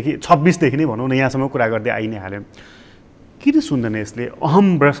 26देखि नै भनौँ न यहाँसम्म कुरा गर्दै आइ नै हाल्यौँ। किन सुन्दैन यसले अहम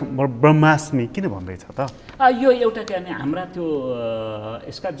ब्रह्मास्मि किन भन्दैछ त? यो एउटा के भने हाम्रा त्यो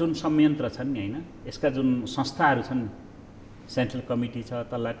यसका जुन संयन्त्र छन् नि, होइन, यसका जुन संस्थाहरू छन्, सेन्ट्रल कमिटी छ,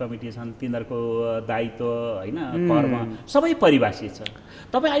 तल्ला कमिटी छन्, तिनीहरूको दायित्व, होइन, कर्म सबै परिभाषित छ।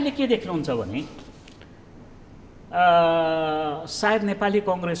 तपाईँ अहिले के देख्नुहुन्छ भने सायद नेपाली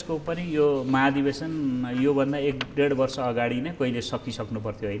कङ्ग्रेसको पनि यो महाधिवेशन योभन्दा 1-1.5 वर्ष अगाडि नै कहिले सकिसक्नु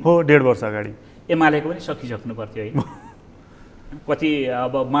पर्थ्यो, होइन? हो, 1.5 वर्ष अगाडि। एमालेको पनि सकिसक्नु पर्थ्यो, होइन? कति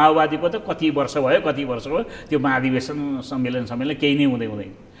अब माओवादीको त कति वर्ष भयो त्यो महाधिवेशन सम्मेलन केही नै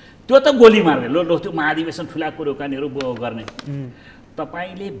हुँदैन। त्यो त गोली मार्ने लो त्यो महाधिवेशन ठुला कुराकानीहरू गर्ने।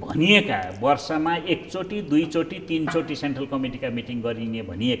 तपाईँले भनिएका वर्षमा 1 चोटि 2 चोटि 3 चोटि सेन्ट्रल कमिटीका मिटिङ गरिने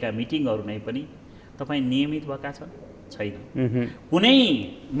भनिएका मिटिङहरू नै पनि तपाईँ नियमित भएका छन्? छैन। कुनै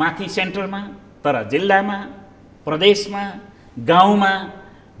माथि सेन्टरमा, तर जिल्लामा, प्रदेशमा, गाउँमा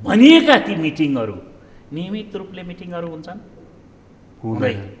भनिएका ती मिटिङहरू नियमित रूपले मिटिङहरू हुन्छन्?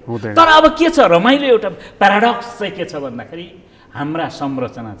 हुँदैन। तर अब के छ, रमाइलो एउटा प्याराडक्स चाहिँ के छ भन्दाखेरि हाम्रा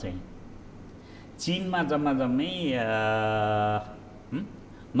संरचना चाहिँ चीनमा जम्मै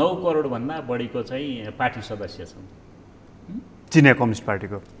 9 करोडभन्दा बढीको चाहिँ पार्टी सदस्य छन्। चिनिया कम्युनिस्ट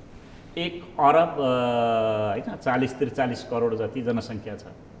पार्टीको 1 अरब होइन 40-43 करोड जति जनसङ्ख्या छ।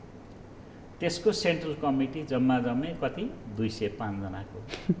 त्यसको सेन्ट्रल कमिटी जम्मै कति 205 जनाको।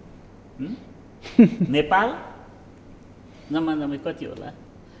 नेपाल जम्मै कति होला?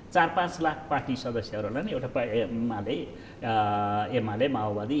 4-5 लाख पार्टी सदस्यहरू होला नि। एउटा एमाले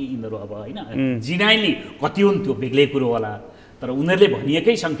माओवादी यिनीहरू अब होइन जिनाइली कति हुन् त्यो बेग्लै कुरो होला, तर उनीहरूले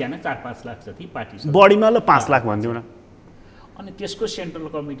भनिएकै सङ्ख्यामा 4-5 लाख जति पार्टी बढीमा ल 5 लाख भनिदिउँ न। अनि त्यसको सेन्ट्रल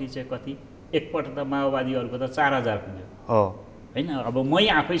कमिटी चाहिँ कति? एकपल्ट त माओवादीहरूको त 4000 पुग्यो होइन। अब मै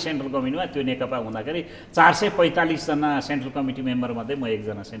आफै सेन्ट्रल कमिटीमा त्यो नेकपा हुँदाखेरि 445 जना सेन्ट्रल कमिटी मेम्बर मध्ये म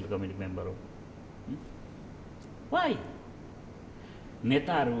एकजना सेन्ट्रल कमिटी मेम्बर हो। वाइ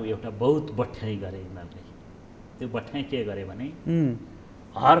नेताहरू एउटा बहुत बठ्याइ गरे यिनीहरूले। त्यो बठ्याइ के गरे भने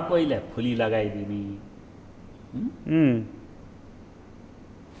हर कोहीलाई फुली लगाइदिने,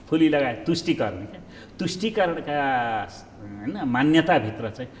 फुली लगाए तुष्टिकरण क्या, तुष्टिकरणका होइन मान्यताभित्र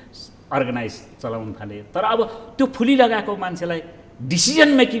चाहिँ अर्गनाइज चलाउन थाले। तर अब त्यो फुली लगाएको मान्छेलाई डिसिजन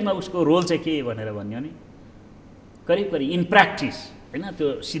मेकिङमा उसको रोल चाहिँ के भनेर भन्यो भने करिब इन प्र्याक्टिस होइन, त्यो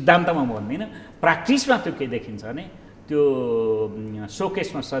सिद्धान्तमा म भन्दिनँ, प्र्याक्टिसमा त्यो के देखिन्छ भने त्यो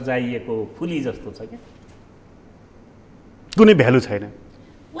सोकेसमा सजाइएको फुली जस्तो छ क्या, कुनै भ्यालु छैन।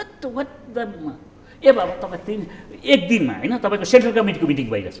 ए बाबा तपाईँ एक दिनमा होइन तपाईँको सेन्ट्रल कमिटीको मिटिङ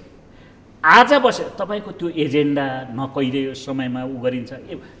भइरहेछ, आज बसेर तपाईँको त्यो एजेन्डा न कहिले समयमा उ गरिन्छ।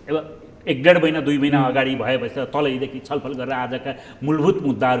 1-1.5 महिना 2 महिना अगाडि भएपछि त तलैदेखि छलफल गरेर आजका मूलभूत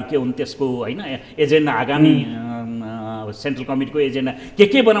मुद्दाहरू के हुन् त्यसको होइन एजेन्डा, आगामी सेन्ट्रल कमिटीको एजेन्डा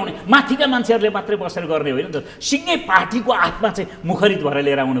के बनाउने, माथिका मान्छेहरूले मात्रै बसेर गर्ने होइन। सिँगै पार्टीको आत्मा चाहिँ मुखरित भएर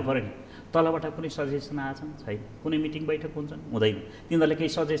लिएर आउनु पऱ्यो नि। तलबाट कुनै सजेसन आएछन्? छैन। कुनै मिटिङ बैठक हुन्छन्? हुँदैन। तिनीहरूले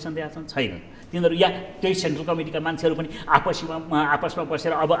केही सजेसन दिएछन्? छैन। तिनीहरू या त्यही सेन्ट्रल कमिटीका मान्छेहरू पनि आपसमा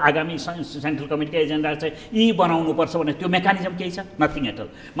बसेर अब आगामी सेन्ट्रल कमिटीका एजेन्डा चाहिँ यी बनाउनुपर्छ भने त्यो मेकानिजम केही छ? Nothing at all.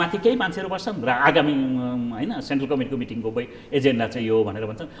 माथि केही मान्छेहरू बस्छन् र आगामी होइन सेन्ट्रल कमिटीको मिटिङको एजेन्डा चाहिँ यो भनेर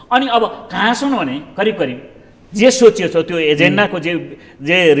भन्छन्। अनि अब कहाँ छन् भने करिब जे सोचिएछ त्यो एजेन्डाको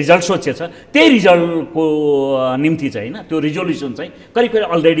जे रिजल्ट सोचिएछ त्यही रिजल्टको निम्ति चाहिँ होइन त्यो रिजोल्युसन चाहिँ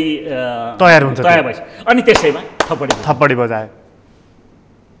करिब अलरेडी तयार भएछ। अनि त्यसैमा थप्पडी बजाए।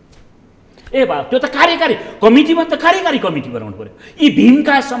 ए बा त्यो त कार्यकारी कमिटीमा त कार्यकारी कमिटी बनाउनु पर्यो। यी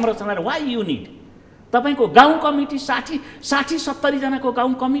भीमका संरचना वाइ यु निड? तपाईँको गाउँ कमिटी 60-70 जनाको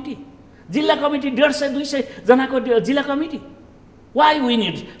गाउँ कमिटी, जिल्ला कमिटी 150-200 जनाको जिल्ला committee. Why we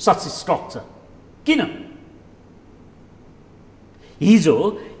need such structure? किन? हिजो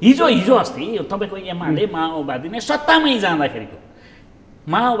अस्ति तपाईँको एमाले माओवादी नै सत्तामै जाँदाखेरिको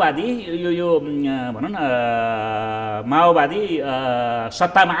माओवादी यो भनौँ न माओवादी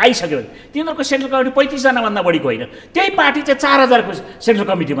सत्तामा आइसक्यो भने तिनीहरूको सेन्ट्रल कमिटी 35 जनाभन्दा बढीको होइन, त्यही पार्टी चाहिँ 4000 को सेन्ट्रल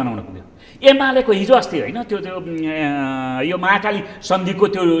कमिटी बनाउन पुग्यो। एमालेको हिजो अस्ति होइन त्यो यो महाकाली सन्धिको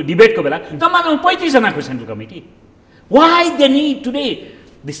त्यो डिबेटको बेला जम्मा 35 जनाको central committee. Why they need today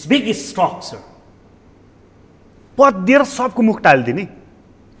this big structure? पद दिएर सबको मुख टालिदिने।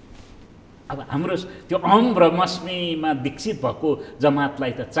 अब हाम्रो त्यो ब्रह्मस्मीमा दीक्षित भएको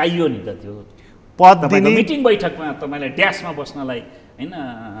जमातलाई त चाहियो नि त त्यो पद दिने। मिटिङ बैठकमा तपाईँलाई ड्यासमा बस्नलाई होइन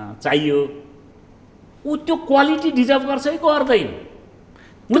चाहियो। ऊ त्यो क्वालिटी डिजर्भ गर्छ कि गर्दैन?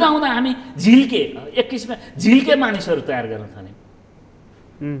 हुँदा हामी एक किसिममा झिल्के मानिसहरू तयार गर्न थाल्यौँ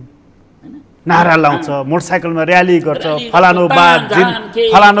होइन। नारा लाउँछ, मोटरसाइकलमा र्याली गर्छ,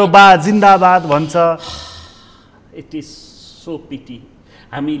 फलानो बा जिन्दाबाद भन्छ। It is so PT.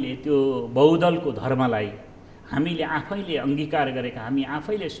 हामीले त्यो बहुदलको धर्मलाई हामीले आफैले अङ्गीकार गरेका, हामी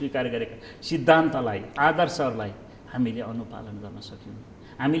आफैले स्वीकार गरेका सिद्धान्तलाई, आदर्शहरूलाई हामीले अनुपालन गर्न सक्यौँ।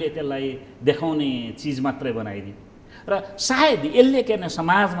 हामीले त्यसलाई देखाउने चिज मात्रै बनाइदियौँ र सायद यसले के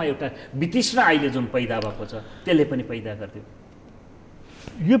समाजमा एउटा वितृष्णा अहिले जुन पैदा भएको छ त्यसले पनि पैदा गरिदियो।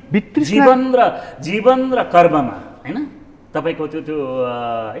 यो वितृष्णा जीवन र कर्ममा होइन तपाईँको त्यो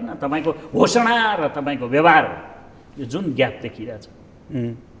होइन तपाईँको घोषणा र तपाईँको व्यवहार यो जुन ग्याप देखिरहेछ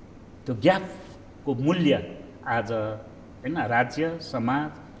त्यो ग्यापको मूल्य आज होइन राज्य समाज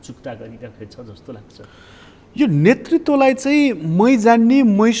चुक्ता गरिरहेको छ जस्तो लाग्छ। यो नेतृत्वलाई चाहिँ मै जान्ने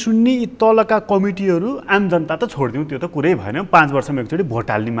मै सुन्ने यी तलका कमिटीहरू आम जनता त छोडिदिउँ, त्यो त कुरै भएन। 5 वर्षमा एकचोटि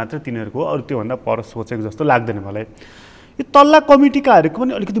भोट हाल्ने मात्र तिनीहरूको, अरू त्योभन्दा पर सोचेको जस्तो लाग्दैन मलाई। यो तल्ला कमिटीकाहरूको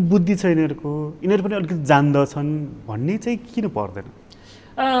पनि अलिकति बुद्धि छ यिनीहरूको, यिनीहरू पनि अलिकति जान्दछन् भन्ने चाहिँ किन पर्दैन?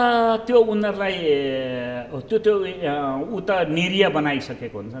 त्यो उनीहरूलाई त्यो ऊ त निरीह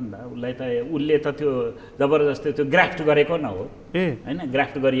बनाइसकेको हुन्छ नि त उसले त त्यो जबरजस्ती त्यो ग्राफ्ट गरेको न हो होइन,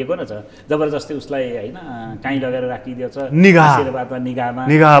 ग्राफ्ट गरिएको न छ जबरजस्ती उसलाई होइन काहीँ लगेर राखिदिएछ निगाहमा,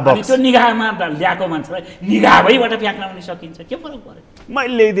 अनि त्यो निगाहमा ल्याएको मान्छेलाई निगाहैबाट फ्याँक्न पनि सकिन्छ, के फरक पर्यो?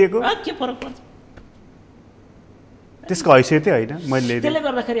 मैले ल्याइदिएको के फरक पर्छ? त्यसको हैसियतै होइन मैले। त्यसले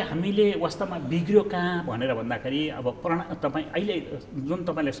गर्दाखेरि हामीले वास्तवमा बिग्रियो कहाँ भनेर भन्दाखेरि अब तपाईँ अहिले जुन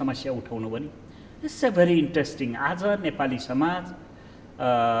तपाईँले समस्या उठाउनु भयो नि, इट्स अ भेरी इन्ट्रेस्टिङ। आज नेपाली समाज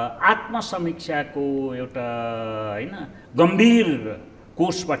आत्मसमीक्षाको एउटा होइन गम्भीर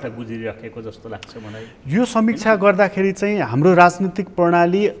कोर्सबाट गुज्रिरहेको जस्तो लाग्छ मलाई। यो समीक्षा गर्दाखेरि चाहिँ हाम्रो राजनीतिक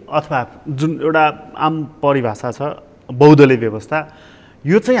प्रणाली अथवा जुन एउटा आम परिभाषा छ बहुदलीय व्यवस्था,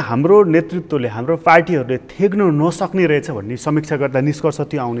 यो चाहिँ हाम्रो नेतृत्वले हाम्रो पार्टीहरूले थेग्न नसक्ने रहेछ भन्ने समीक्षा गर्दा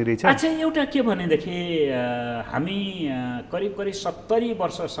निष्कर्ष त्यो आउने रहेछ। अच्छा, एउटा के भनेदेखि हामी करिब 70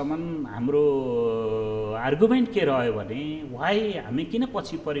 वर्षसम्म हाम्रो आर्गुमेन्ट के रह्यो भने वाइ हामी किन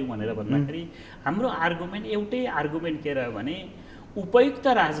पछि पऱ्यौँ भनेर भन्दाखेरि हाम्रो आर्गुमेन्ट एउटै आर्गुमेन्ट के रह्यो भने उपयुक्त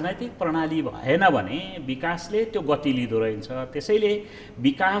राजनैतिक प्रणाली भएन भने विकासले त्यो गति लिँदो रहेछ। त्यसैले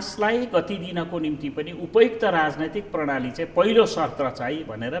विकासलाई गति दिनको निम्ति पनि उपयुक्त राजनैतिक प्रणाली चाहिँ पहिलो शर्त चाहिँ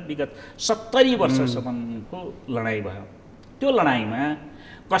भनेर विगत 70 वर्षसम्मको लडाइँ भयो। त्यो लडाइँमा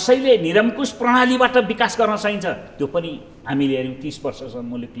कसैले निरङ्कुश प्रणालीबाट विकास गर्न सकिन्छ त्यो पनि हामीले हेऱ्यौँ, 30 वर्षसम्म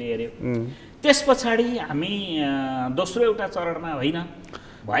मुलुकले हेऱ्यो। त्यस पछाडि हामी दोस्रो एउटा चरणमा होइन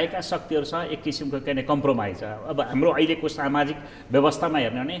भएका शक्तिहरू छ एक किसिमको के कम्प्रोमाइज। अब हाम्रो अहिलेको सामाजिक व्यवस्थामा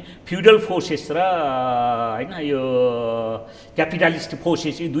हेर्ने भने फ्युडल फोर्सेस र होइन यो क्यापिटलिस्ट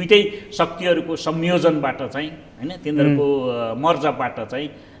फोर्सेस यी दुईटै शक्तिहरूको संयोजनबाट चाहिँ होइन तिनीहरूको मर्जबाट चाहिँ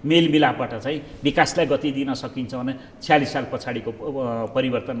मेलमिलापबाट चाहिँ विकासलाई गति दिन सकिन्छ भने 46 साल पछाडिको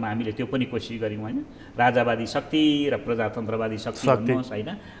परिवर्तनमा हामीले त्यो पनि कोसिस गऱ्यौँ होइन। राजावादी शक्ति र प्रजातन्त्रवादी शक्ति भन्नुहोस् होइन,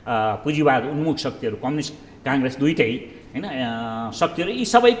 पुँजीवाद उन्मुख शक्तिहरू कम्युनिस्ट काङ्ग्रेस दुईटै होइन शक्तिहरू यी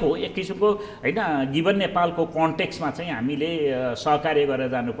सबैको एक किसिमको होइन गिभन नेपालको कन्टेक्स्टमा चाहिँ हामीले सहकार्य गरेर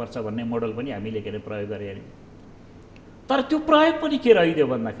जानुपर्छ भन्ने मोडल पनि हामीले के अरे प्रयोग गरेर हेऱ्यौँ। तर त्यो प्रयोग पनि के रहिदियो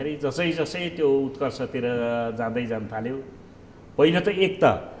भन्दाखेरि जसै जसै त्यो उत्कर्षतिर जाँदै जान थाल्यो, पहिलो त एक त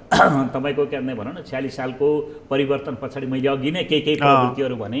तपाईँको के भन्ने भनौँ न 46 सालको परिवर्तन पछाडि मैले अघि नै केही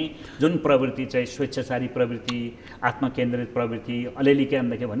प्रवृत्तिहरू भने जुन प्रवृत्ति चाहिँ स्वेच्छाचारी प्रवृत्ति, आत्मकेन्द्रित प्रवृत्ति, अलिअलि के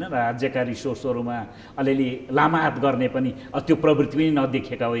भन्दाखेरि भन्नु राज्यका रिसोर्सहरूमा अलिअलि लामाहात गर्ने पनि त्यो प्रवृत्ति पनि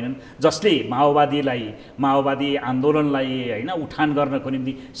नदेखिएका होइनन्, जसले माओवादी आन्दोलनलाई होइन उठान गर्नको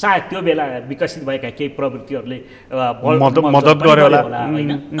निम्ति सायद त्यो बेला विकसित भएका केही प्रवृत्तिहरूले मद्दत गर्यो होला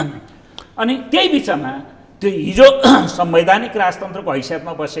होइन। अनि त्यही बिचमा त्यो हिजो संवैधानिक राजतन्त्रको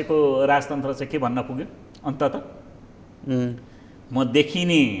हैसियतमा बसेको राजतन्त्र चाहिँ के भन्न पुग्यो अन्तत म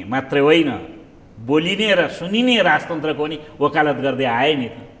देखिने मात्रै होइन बोलिने र सुनिने राजतन्त्रको पनि वकालत गर्दै आए नि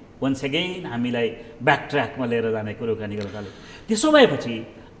त। वन्स अगेन हामीलाई ब्याक ट्र्याकमा लिएर जाने कुरो निकाल्न थाल्यो। त्यसो भएपछि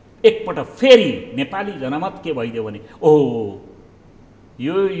एकपटक फेरि नेपाली जनमत के भइदियो भने ओहो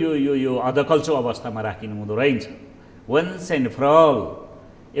यो यो यो यो अधकल्चो अवस्थामा राखिनु हुँदो रहेछ। वन्स एन्ड फर अल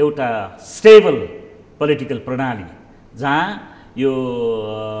एउटा स्टेबल पोलिटिकल प्रणाली जहाँ यो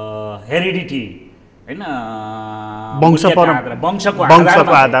हेरिडिटी होइन वंशको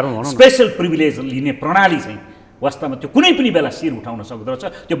आधारमा स्पेसल प्रिभिलेज लिने प्रणाली चाहिँ वास्तवमा त्यो कुनै पनि बेला शिर उठाउन सक्दो रहेछ,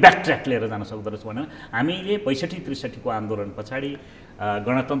 त्यो ब्याक ट्र्याक लिएर जान सक्दो रहेछ भनेर हामीले 62-63 को आन्दोलन पछाडि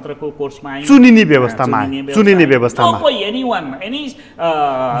गणतन्त्रको कोर्समा आयौँ, चुनिने व्यवस्थामा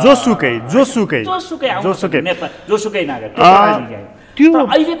जोसुकै नागरिक।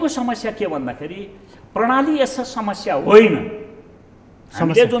 अहिलेको समस्या के भन्दाखेरि प्रणाली यस्ता समस्या होइन।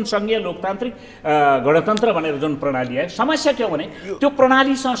 हामीले जुन सङ्घीय लोकतान्त्रिक गणतन्त्र भनेर जुन प्रणाली आयो समस्या के हो भने त्यो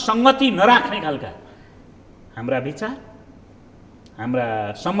प्रणालीसँग सङ्गति नराख्ने खालका हाम्रा विचार, हाम्रा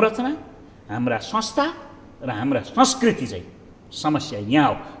संरचना, हाम्रा संस्था र हाम्रा संस्कृति चाहिँ समस्या यहाँ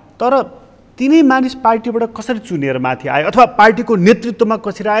हो। तर तिनै मानिस पार्टीबाट कसरी चुनेर माथि आयो अथवा पार्टीको नेतृत्वमा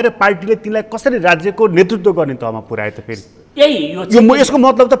कसरी आएर पार्टीले तिनलाई कसरी राज्यको नेतृत्व गर्ने तहमा पुर्यायो त? फेरि यसको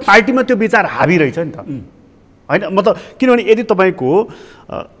मतलब त पार्टीमा त्यो विचार हाबी रहेछ नि त होइन? मतलब किनभने यदि तपाईँको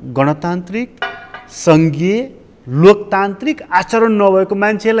गणतान्त्रिक सङ्घीय लोकतान्त्रिक आचरण नभएको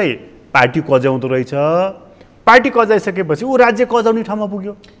मान्छेलाई पार्टी कजाउँदो रहेछ, पार्टी कजाइसकेपछि ऊ राज्य कजाउने ठाउँमा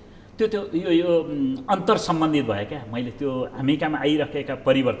पुग्यो। त्यो यो अन्तर सम्बन्धित भयो क्या। मैले त्यो हामी कहाँमा आइरहेका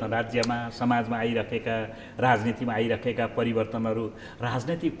परिवर्तन, राज्यमा समाजमा आइरहेका राजनीतिमा आइरहेका परिवर्तनहरू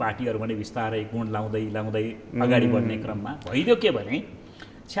राजनैतिक पार्टीहरू भने बिस्तारै गुण लाउँदै अगाडि बढ्ने क्रममा भइदियो के भने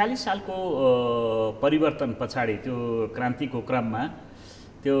 46 सालको परिवर्तन पछाडि त्यो क्रान्तिको क्रममा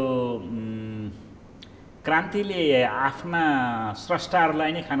त्यो क्रान्तिले आफ्ना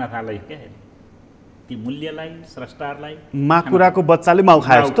स्रष्टाहरूलाई नै खान थाल्यो क्या ती मूल्यलाई स्रष्टाहरूलाई माकुराको बच्चाले माउ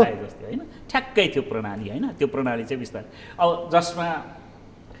खाए जस्तो होइन ठ्याक्कै त्यो प्रणाली होइन त्यो प्रणाली चाहिँ बिस्तारै अब जसमा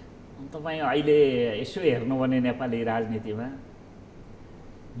तपाईँ अहिले यसो हेर्नु भने नेपाली राजनीतिमा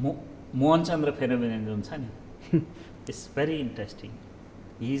मोहनचन्द्र फेनोमेनन जुन छ नि it's very interesting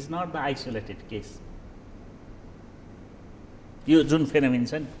he is not the isolated case यो जुन फेनोमेन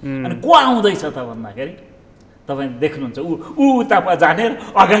छ नि अनि को आउँदैछ त भन्दाखेरि तपाईँ देख्नुहुन्छ ऊ उता जाने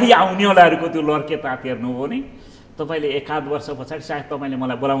अगाडि आउनेवालाहरूको त्यो लड्के तात हेर्नुभयो भने तपाईँले एकाध वर्ष पछाडि सायद तपाईँले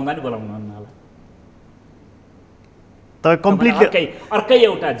मलाई बोलाउँदा नि बोलाउनुहुन्न होला तपाईँ कम्प्लिटली अर्कै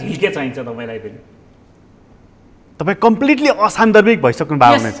एउटा झिल्के चाहिन्छ तपाईँलाई पनि तपाईँ कम्प्लिटली असान्दर्भिक भइसक्नु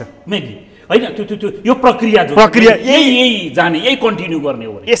भएको हुनेछ मेगी होइन त्यो यो प्रक्रिया यही जाने यही कन्टिन्यू गर्ने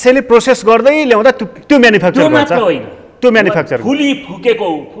हो यसैले प्रोसेस गर्दै ल्याउँदा त्यो म्यानुफ्याक्चर मात्र होइन त्यो म्यानुफ्याक्चर फुली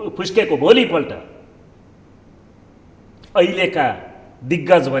फुस्केको भोलिपल्ट अहिलेका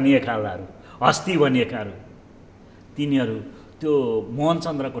दिग्गज भनिएकाहरू हस्ती भनिएकाहरू तिनीहरू त्यो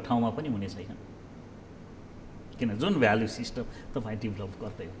मोहनचन्द्रको ठाउँमा पनि हुने छैन किन जुन भ्यालु सिस्टम तपाईँ डेभलप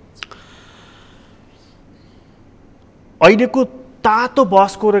गर्दै हुनुहुन्छ अहिलेको तातो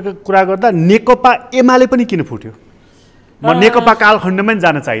बहसको कुरा गर्दा नेकपा एमाले पनि किन फुट्यो म नेकपा कालखण्डमै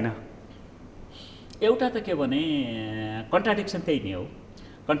जान चाहिन एउटा त के भने कन्ट्राडिक्सन त्यही नै हो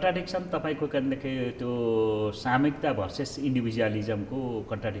कन्ट्राडिक्सन तपाईँको कहिलेदेखि त्यो सामूहिकता भर्सेस इन्डिभिजुअलिजमको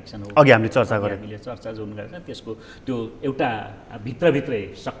कन्ट्राडिक्सन हो अघि हामीले चर्चा गऱ्यौँ हामीले चर्चा जुन गरेर त्यसको त्यो एउटा भित्रभित्रै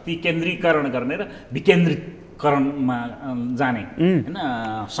शक्ति केन्द्रीकरण गर्ने र विकेन्द्रीकरणमा जाने होइन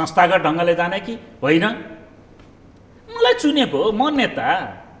संस्थागत ढङ्गले जाने कि होइन मलाई चुनेको म नेता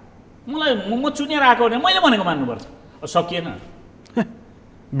म चुनेर आएको भने मैले भनेको मान्नुपर्छ सकिएन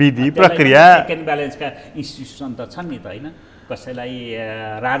विधि प्रक्रिया चेक एन्ड ब्यालेन्सका इन्स्टिट्युसन त छन् नि त होइन कसैलाई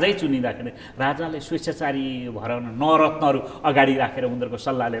राजै चुनिँदाखेरि राजाले स्वेच्छाचारी भएर नरत्नहरू अगाडि राखेर उनीहरूको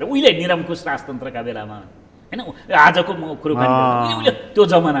सल्लाह लिएर उहिले निरङ्कुश राजतन्त्रका बेलामा होइन आजको म कुरोकानी उहिले त्यो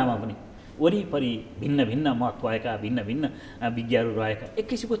जमानामा पनि वरिपरि भिन्न भिन्न मत भएका भिन्न भिन्न विज्ञहरू रहेका एक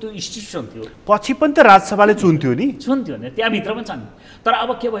किसिमको त्यो इन्स्टिट्युसन थियो पछि पनि त राजसभाले चुन्थ्यो नि नि त्यहाँभित्र पनि छन् तर अब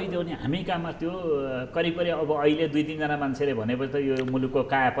के भइदियो भने हामी कहाँमा त्यो करिब अब अहिले 2-3 जना मान्छेले भनेपछि त यो मुलुकको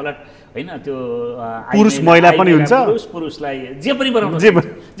कायापलट होइन त्यो पुरुष महिला पनि हुन्छ पुरुषलाई जे पनि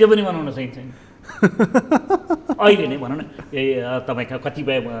बनाउन सकिन्छ अहिले नै भनौँ न तपाईँका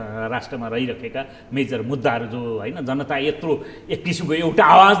कतिपय राष्ट्रमा रहिरहेका मेजर मुद्दाहरू जो होइन जनता यत्रो एक किसिमको एउटा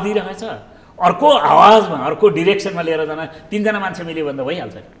आवाज दिइरहेछ अर्को आवाजमा अर्को डिरेक्सनमा लिएर जान 3 जना मान्छे मिल्यो भने त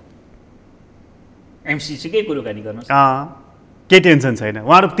भइहाल्छ एमसिसीकै कुरोकानी गर्नुहोस् केही टेन्सन छैन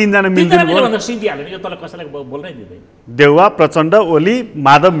उहाँहरू 3 जना मिल्यो भने सिद्धिहाल्यो यो तल कसैलाई बोल्नै दिँदैन देउवा प्रचण्ड ओली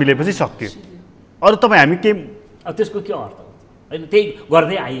माधव मिलेपछि सक्यो अरू तपाईँ हामी के त्यसको के अर्थ हो होइन त्यही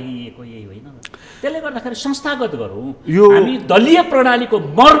गर्दै आइएको यही होइन त्यसले गर्दाखेरि संस्थागत गरौँ हामी दलीय प्रणालीको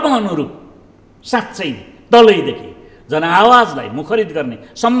मर्म अनुरूप साँच्चै तलैदेखि जनआवाजलाई मुखरित गर्ने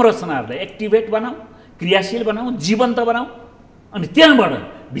संरचनाहरूलाई एक्टिभेट बनाऊ क्रियाशील बनाऊ जीवन्त बनाऊ अनि त्यहाँबाट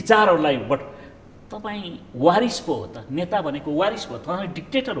विचारहरूलाई तपाईँ वारिस पो हो त नेता भनेको वारिस पो तपाईँ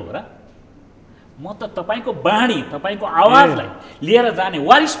डिक्टेटर हो र म त तपाईँको बाणी तपाईँको आवाजलाई लिएर जाने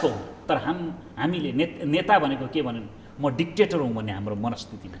वारिस पो हो तर हामीले नेता भनेको के भन्नु म डिक्टेटर हुँ भन्ने हाम्रो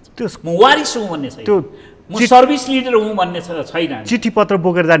मनस्थितिमा छ म वारिस हुँ भन्ने छैन म सर्भिस लिडर हुँ भन्ने छैन चिठी पत्र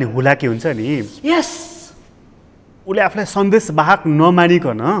बोकेर जाने हुला के हुन्छ नि यस उसले आफूलाई सन्देशवाहक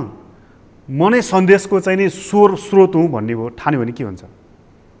नमानिकन म नै सन्देशको चाहिँ नि स्रोत हुँ भन्ने हो ठान्यो भने के हुन्छ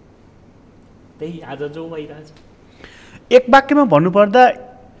त्यही आज जो भइरहेछ एक वाक्यमा भन्नुपर्दा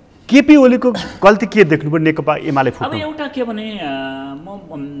केपी ओलीको गल्ती के देख्नुपर्ने नेकपा एमाले फुट्यो अब एउटा के भने म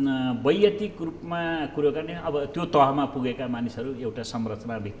वैयक्तिक रूपमा कुरो गर्ने अब त्यो तहमा पुगेका मानिसहरू एउटा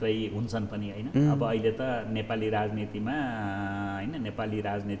संरचनाभित्रै हुन्छन् पनि होइन अब अहिले त नेपाली राजनीतिमा होइन नेपाली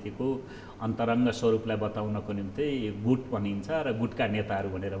राजनीतिको अन्तरङ्ग स्वरूपलाई बताउनको निम्ति गुट भनिन्छ र गुटका नेताहरू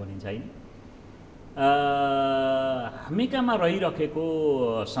भनेर भनिन्छ होइन हामी कहाँमा रहिरहेको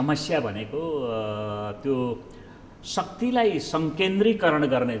समस्या भनेको त्यो शक्तिलाई संकेन्द्रीकरण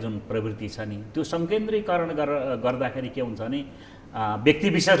गर्ने जुन प्रवृत्ति छ नि त्यो संकेन्द्रीकरण गर्दाखेरि के हुन्छ भने व्यक्ति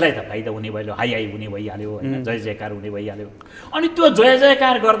विशेषलाई त फाइदा हुने भइहाल्यो हाई हुने भइहाल्यो होइन जय जयकार हुने भइहाल्यो अनि त्यो जय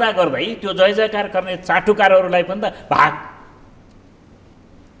जयकार गर्दा गर्दै त्यो जय जयकार गर्ने चाटुकारहरूलाई पनि त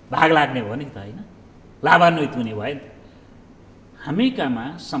भाग लाग्ने भयो नि त होइन लाभान्वित हुने भयो नि त हामी कहाँमा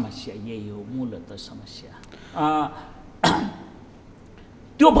समस्या यही हो मूलत समस्या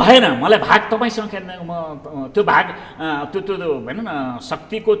त्यो भएन मलाई भाग तपाईँसँग खेल्न म त्यो भाग त्यो भनौँ न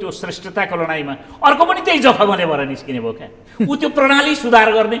शक्तिको त्यो श्रेष्ठताको लडाइँमा अर्को पनि त्यही जफामले भएर निस्किने भयो क्या ऊ त्यो प्रणाली सुधार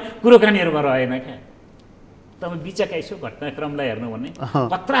गर्ने कुरोकानीहरूमा रहेन क्या तपाईँ बिचका यसो घटनाक्रमलाई हेर्नु भने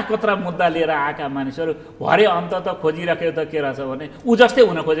कत्रा मुद्दा लिएर आएका मानिसहरू भरे अन्त त खोजिराख्यो त के रहेछ भने ऊ जस्तै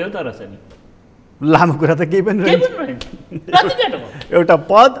हुन खोजेको त रहेछ नि। लामो कुरा त केही पनि रहेन, एउटा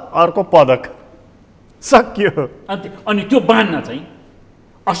पद अर्को पदक सकियो। अनि त्यो बाँड्न चाहिँ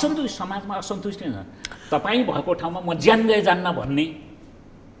असन्तुष्ट समाजमा असन्तुष्टि छ। तपाईँ भएको ठाउँमा म ज्यान गए जान्न भन्ने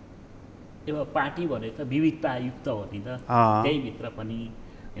अब पार्टी भने त विविधतायुक्त हो नि त, त्यहीभित्र पनि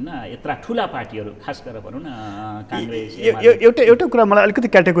होइन यत्रा ठुला पार्टीहरू खास गरेर भनौँ न काङ्ग्रेस। एउटा कुरा मलाई अलिकति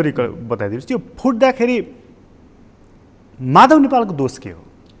क्याटेगोरी बताइदिनुहोस्, त्यो फुट्दाखेरि माधव नेपालको दोष के हो?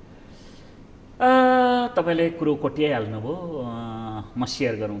 तपाईँले कुरो कोट्याइहाल्नुभयो, म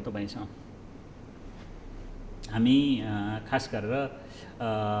सेयर गरौँ तपाईँसँग। हामी खास गरेर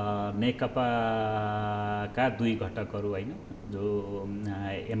नेकपाका दुई घटकहरू होइन, जो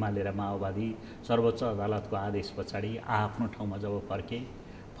एमाले र माओवादी सर्वोच्च अदालतको आदेश पछाडि आफ्नो ठाउँमा जब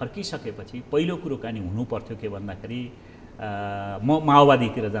फर्किसकेपछि पहिलो कुरो कानी हुनु पर्थ्यो के भन्दाखेरि, म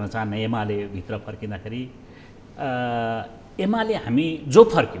माओवादीतिर जान चाहन्न, एमाले भित्र फर्किँदाखेरि एमाले हामी जो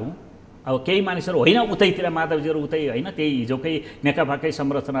फर्क्यौँ, अब केही मानिसहरू होइन उतैतिर माधवजीहरू उतै होइन त्यही हिजोकै नेकपाकै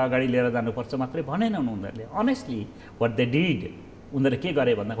संरचना अगाडि लिएर जानुपर्छ मात्रै भनेनन् उनीहरूले। अनेस्टली वाट दे डिड, उनीहरूले के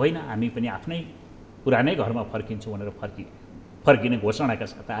गरे भन्दा होइन हामी पनि आफ्नै पुरानै घरमा फर्किन्छौँ भनेर फर्किने घोषणाका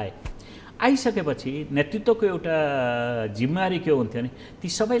साथ आइसकेपछि नेतृत्वको एउटा जिम्मेवारी के हुन्थ्यो भने ती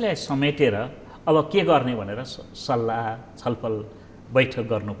सबैलाई समेटेर अब के गर्ने भनेर सल्लाह छलफल बैठक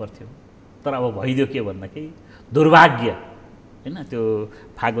गर्नुपर्थ्यो। तर अब भइदियो के भन्दाखेरि दुर्भाग्य होइन, त्यो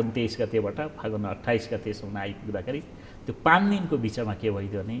फागुन 23 गतेबाट फागुन 28 गतेसम्म आइपुग्दाखेरि त्यो 5 दिनको बिचमा के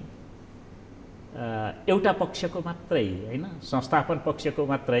भइदियो भने एउटा पक्षको मात्रै होइन, संस्थापन पक्षको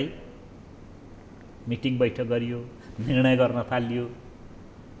मात्रै मिटिङ बैठक गरियो, निर्णय गर्न थालियो।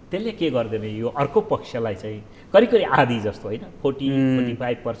 त्यसले के गर्दैन, यो अर्को पक्षलाई चाहिँ करिब आधी जस्तो होइन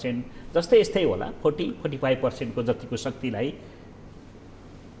 40-45% जस्तै यस्तै होला, 40-45% को जतिको शक्तिलाई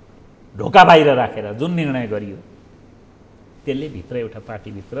ढोका बाहिर राखेर जुन निर्णय गरियो त्यसले भित्र एउटा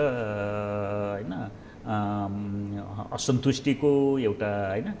पार्टीभित्र होइन असन्तुष्टिको एउटा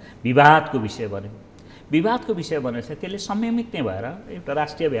होइन विवादको विषय बन्यो। विवादको विषय बनेर चाहिँ त्यसले संयमित नै भएर एउटा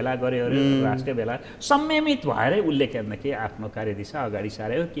राष्ट्रिय भेला गऱ्यो अरे, राष्ट्रिय भेला संयमित भएरै उसले के भन्दाखेरि आफ्नो कार्यदिशा अगाडि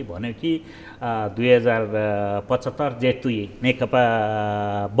सार्यो कि भन्यो कि 2075 जेठ 2 नेकपा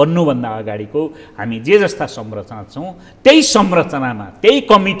बन्नुभन्दा अगाडिको हामी जे जस्ता संरचना छौँ त्यही संरचनामा त्यही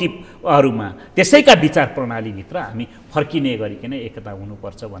कमिटीहरूमा त्यसैका विचार प्रणालीभित्र हामी फर्किने गरिकन एकता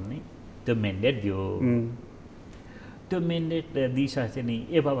हुनुपर्छ भन्ने त्यो मेन्डेट दियो। त्यो मेन्डेट दिइसकेपछि नि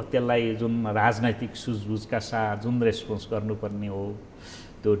ए बाबा त्यसलाई जुन राजनैतिक सुझबुझका साथ जुन रेस्पोन्स गर्नुपर्ने हो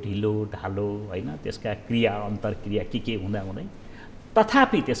त्यो ढिलो ढालो होइन, त्यसका क्रिया अन्तर्क्रिया के हुँदै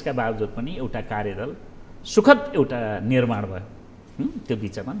तथापि त्यसका बावजुद पनि एउटा कार्यदल सुखद एउटा निर्माण भयो। त्यो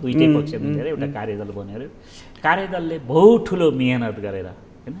बिचमा दुईटै पक्ष मिलेर एउटा कार्यदल बन्यो। कार्यदलले बहुत ठुलो मेहनत गरेर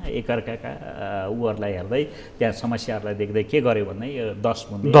होइन एकअर्काका उहरूलाई हेर्दै त्यहाँ समस्याहरूलाई देख्दै के गर्यो भन्दा 10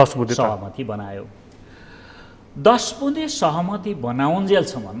 बुँदे सहमति बनायो। 10 बुँदे सहमति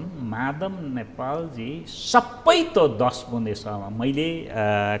बनाउन्जेलसम्म माधव नेपालजी सबै त 10 बुँदे सहमति मैले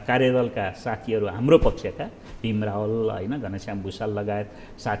कार्यदलका साथीहरू हाम्रो पक्षका भीम रावल होइन घनश्याम भूषाल लगायत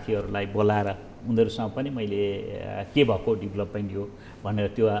साथीहरूलाई बोलाएर उनीहरूसँग पनि मैले के भएको डेभलपमेन्ट हो भनेर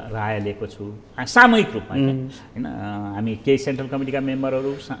त्यो राय लिएको छु सामूहिक रूपमा होइन। हामी केही सेन्ट्रल कमिटीका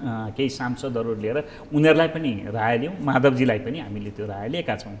मेम्बरहरू केही सांसदहरू लिएर उनीहरूलाई पनि राय लियौँ, माधवजीलाई पनि हामीले त्यो राय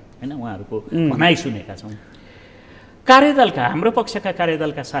लिएका छौँ होइन, उहाँहरूको भनाइ सुनेका छौँ। कार्यदलका हाम्रो पक्षका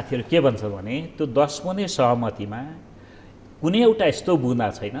कार्यदलका साथीहरू के भन्छ भने त्यो 10 बुँदे सहमतिमा कुनै एउटा यस्तो बुँदा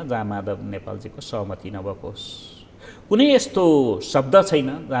छैन जहाँ माधव नेपालजीको सहमति नभएको होस्, कुनै यस्तो शब्द छैन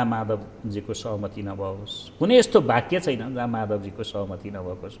जहाँ माधवजीको सहमति नभओस्, कुनै यस्तो वाक्य छैन जहाँ माधवजीको सहमति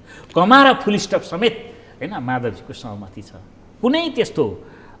नभएको होस्, कमा र फुल स्टप समेत होइन माधवजीको सहमति छ। कुनै त्यस्तो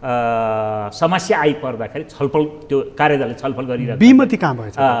समस्या आइपर्दाखेरि छलफल त्यो कार्यदलले छलफल गरिरहेको विमति कहाँ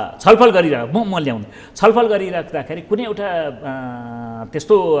भएछ छलफल गरिरहेको म ल्याउनु छलफल गरिराख्दाखेरि कुनै एउटा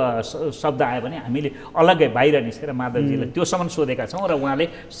त्यस्तो शब्द आयो भने हामीले अलग्गै बाहिर निस्केर माधवजीलाई त्योसम्म सोधेका छौँ र उहाँले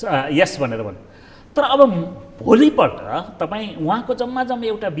यस भनेर भन्यो। तर अब भोलिपल्ट तपाईँ उहाँको जम्मा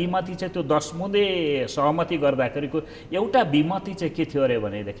एउटा विमति चाहिँ त्यो 10 बुँदे सहमति गर्दाखेरिको एउटा विमति चाहिँ के थियो अरे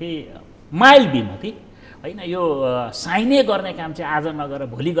भनेदेखि माइल्ड विमति होइन, यो साइने गर्ने काम चाहिँ आज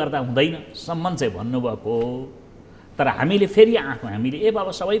नगरेर भोलि गर्दा हुँदैन सम्म चाहिँ भन्नुभएको। तर हामीले फेरि हामीले ए बाबा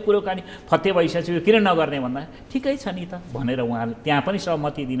सबै कुरो कानी फत्ते भइसक्यो किन नगर्ने भन्दा ठिकै छ नि त भनेर उहाँले त्यहाँ पनि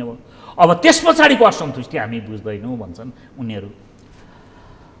सहमति दिनुभयो। अब त्यस पछाडिको असन्तुष्टि हामी बुझ्दैनौँ भन्छन् उनीहरू।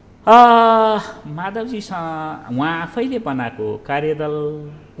 माधवजीसँग उहाँ आफैले बनाएको कार्यदल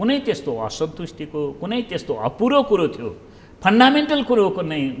कुनै त्यस्तो असन्तुष्टिको कुनै त्यस्तो अपुरो कुरो थियो फन्डामेन्टल कुरोको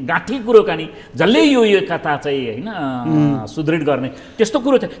नै गाँठी कुरोकानी जसले यो कथा चाहिँ होइन सुदृढ गर्ने त्यस्तो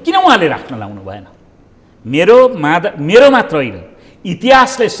कुरो थियो, किन उहाँले राख्न लाउनु भएन? मेरो मात्र होइन,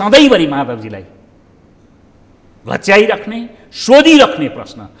 इतिहासले सधैँभरि माधवजीलाई घच्याइराख्ने, सोधिराख्ने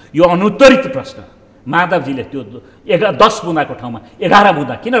प्रश्न, यो अनुत्तरित प्रश्न माधवजीले त्यो 10 बुँदाको ठाउँमा 11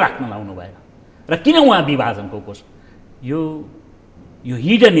 बुँदा किन राख्न लाउनु भएन र किन उहाँ विभाजनको कोष यो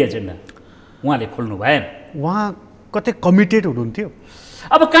हिडन एजेन्डा उहाँले खोल्नु भएन? उहाँ कतै कमिटेड हुनुहुन्थ्यो?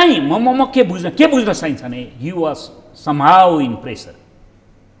 अब कहीँ म के बुझ्न सकिन्छ भने he was somehow in pressure.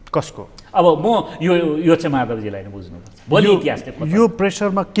 कसको? अब म यो चाहिँ माधवजीलाई नै बुझ्नुपर्छ। भोलि इतिहासले यो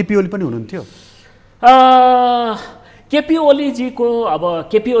प्रेसरमा केपी ओली पनि हुनुहुन्थ्यो? केपी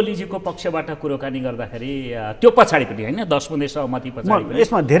ओलीजीको पक्षबाट कुराकानी गर्दाखेरि त्यो पछाडि पनि होइन 10 बुँदे सहमति पछाडि पनि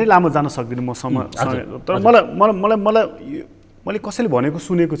यसमा धेरै लामो जान सक्दिनँ म तर मैले कसैले भनेको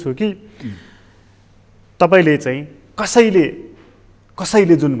सुनेको छु कि तपाईँले चाहिँ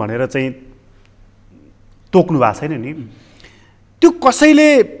कसैले जुन भनेर चाहिँ तोक्नु भएको छैन नि, त्यो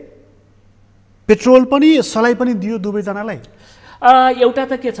कसैले पेट्रोल पनि सलाई पनि दियो दुवैजनालाई? एउटा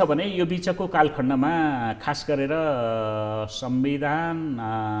त के छ भने यो बिचको कालखण्डमा खास गरेर संविधान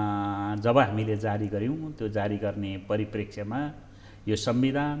जब हामीले जारी गऱ्यौँ, त्यो जारी गर्ने परिप्रेक्ष्यमा यो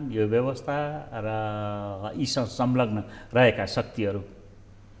संविधान, यो व्यवस्था र यीसँग संलग्न रहेका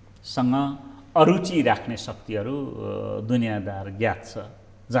शक्तिहरूसँग अरुचि राख्ने शक्तिहरू दुनियाँदार ज्ञात छ,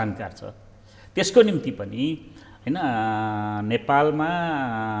 जानकार छ। त्यसको निम्ति पनि हैन नेपालमा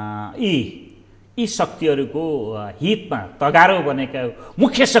यी शक्तिहरूको हितमा तगारो बनेका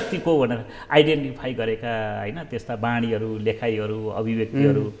मुख्य शक्ति को भनेर आइडेन्टिफाई गरेका हैन त्यस्ता बाणीहरू, लेखाइहरू,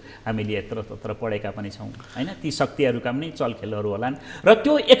 अभिव्यक्तिहरू हामीले यत्र पढेका पनि छौँ हैन। ती शक्तिहरूका पनि चलखेलहरू होलान् र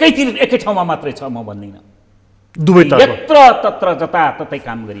त्यो एकै ठाउँमा मात्रै छ म भन्दिनँ, दुवैतर्फ यत्र तत्र जताततै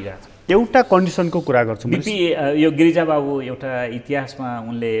काम गरिरहेछ। एउटा कन्डिसनको कुरा गर्छु बिपी यो गिरिजा बाबु एउटा इतिहासमा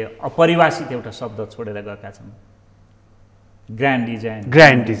उनले अपरिभाषित एउटा शब्द छोडेर गएका छन्, ग्रान्ड डिजाइन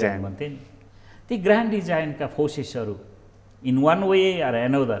भन्थे नि। ती grand डिजाइनका फोर्सेसहरू in one way or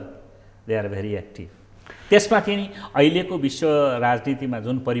another they are very active. त्यसमाथि नि अहिलेको विश्व राजनीतिमा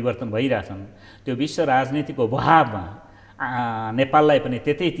जुन परिवर्तन भइरहेछन् त्यो विश्व राजनीतिको बहावमा नेपाललाई पनि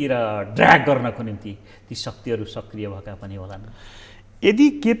त्यतैतिर ड्र्याग गर्नको निम्ति ती शक्तिहरू सक्रिय भएका पनि होलान्।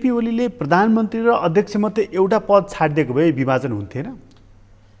 यदि केपी ओलीले प्रधानमन्त्री र अध्यक्ष मात्रै एउटा पद छाडिदिएको भए विभाजन हुन्थेन?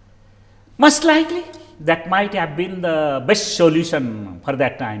 Most likely that might have been the best solution for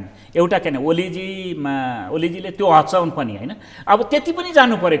that time. एउटा किन ओलीजीले त्यो हचाउन पनि होइन, अब त्यति पनि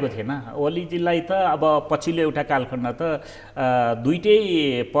जानु परेको थिएन ओलीजीलाई त। अब पछिल्लो एउटा कालखण्ड त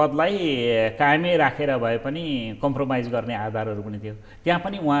दुईटै पदलाई कायमै राखेर भए पनि कम्प्रोमाइज गर्ने आधारहरू पनि थियो। त्यहाँ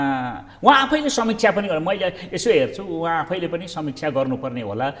पनि उहाँ आफैले समीक्षा पनि गर्नु, मैले यसो हेर्छु उहाँ आफैले पनि समीक्षा गर्नुपर्ने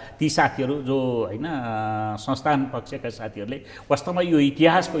होला। ती साथीहरू जो होइन संस्थान पक्षका साथीहरूले वास्तवमा यो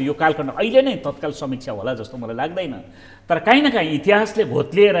इतिहासको यो कालखण्ड अहिले नै तत्काल समीक्षा होला जस्तो मलाई लाग्दैन। तर काहीँ न काहीँ इतिहासले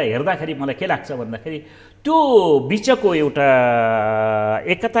घोत्लिएर हेर्दाखेरि मलाई के लाग्छ भन्दाखेरि त्यो बिचको एउटा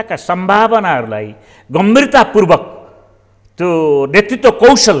एकताका सम्भावनाहरूलाई गम्भीरतापूर्वक त्यो नेतृत्व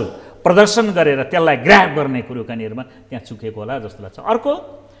कौशल प्रदर्शन गरेर त्यसलाई ग्राफ गर्ने कुरोकानीहरूमा त्यहाँ चुकेको होला जस्तो लाग्छ। अर्को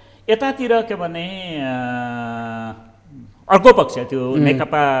यतातिर के भने अर्को पक्ष त्यो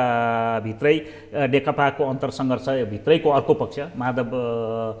नेकपाभित्रै नेकपाको अन्तरसङ्घर्ष भित्रैको अर्को पक्ष माधव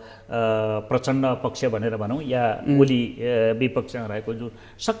प्रचण्ड पक्ष भनेर भनौँ या ओली विपक्षमा रहेको जो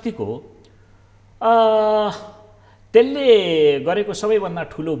शक्तिको त्यसले गरेको सबैभन्दा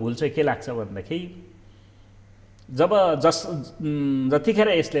ठुलो भुल चाहिँ के लाग्छ भन्दाखेरि जतिखेर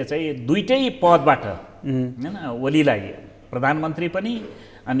यसले चाहिँ दुईटै पदबाट हैन ओलीलाई प्रधानमन्त्री पनि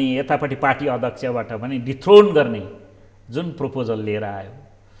अनि यतापट्टि पार्टी अध्यक्षबाट पनि डिथ्रोन गर्ने जुन प्रपोजल लिएर आयो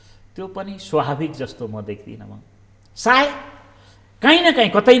त्यो पनि स्वाभाविक जस्तो म देख्दिनँ। म सायद कहीँ न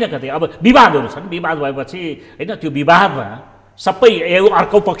कहीँ कतै न कतै अब विवादहरू छन्, विवाद भएपछि होइन त्यो विवादमा सबै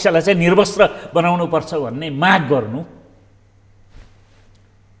अर्को पक्षलाई चाहिँ निर्वस्त्र बनाउनुपर्छ भन्ने माग गर्नु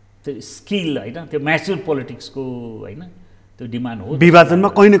त्यो स्किल होइन, त्यो म्याच्योर पोलिटिक्सको होइन त्यो डिमान्ड हो।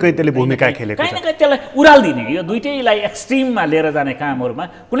 विभाजनमा कहीँ न कहीँ त्यसले भूमिका खेलेको छ, कहीँ न कहीँ त्यसलाई उराल्दिने यो दुइटैलाई एक्सट्रिममा लिएर जाने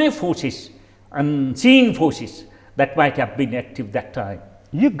कामहरूमा कुनै forces unseen forces that might have been active that time।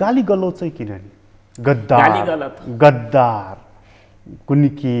 यो गाली गलौज चाहिँ किन नि? गद्दार कुन्नी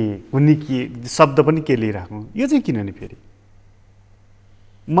शब्द पनि के लिइराख्नु, यो चाहिँ किन नि? फेरि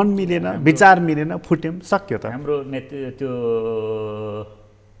मन मिलेन, विचार मिलेन, फुट्यौँ, सक्यो त। हाम्रो त्यो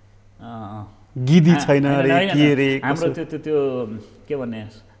गिदी छैन रे के रे हाम्रो त्यो के भन्ने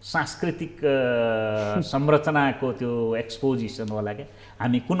सांस्कृतिक संरचनाको त्यो एक्सपोजिसन होला क्या।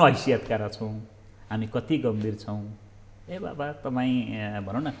 हामी कुन हैसियतका छौँ, हामी कति गम्भीर छौँ। ए बाबा तपाईँ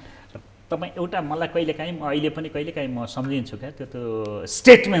भनौँ न तपाईँ एउटा मलाई कहिलेकाहीँ अहिले पनि कहिलेकाहीँ म सम्झिन्छु क्या त्यो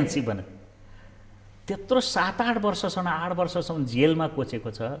स्टेटमेन्टसिप भने त्यत्रो 7-8 वर्षसम्म 8 वर्षसम्म जेलमा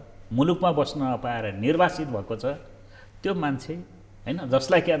कोचेको छ, मुलुकमा बस्न नपाएर निर्वासित भएको छ त्यो मान्छे होइन,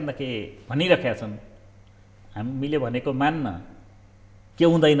 जसलाई के अन्त के भनिरहेका छन् हामीले भनेको मान्न के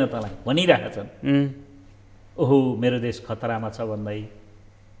हुँदैन तँलाई भनिरहेका छन्, ओहो मेरो देश खतरामा छ भन्दै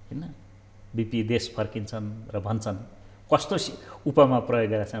होइन बिपी देश फर्किन्छन् र भन्छन् कस्तो उपमा प्रयोग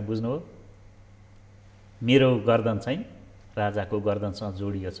गरेका छन् बुझ्नु हो, मेरो गर्दन चाहिँ राजाको गर्दनसँग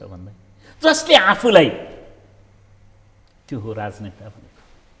जोडियो छ भन्दै, जसले आफूलाई त्यो हो राजनेता भनेको।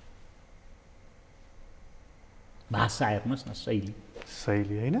 भाषा हेर्नुहोस् न,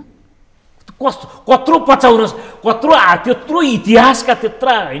 शैली होइन कत्रो पचाउनुहोस्, कत्रो त्यत्रो इतिहासका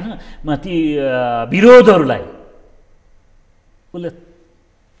त्यत्रा होइन ती विरोधहरूलाई उसले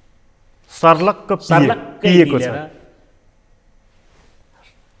सर्लक्क पिएको छ,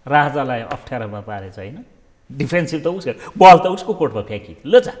 राजालाई अप्ठ्यारोमा पारेछ होइन, डिफेन्सिभ त उसको बल त उसको कोर्टमा फ्याँकी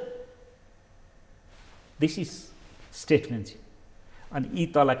ल जा, दिस इज स्टेटमेन्टसिप। अनि यी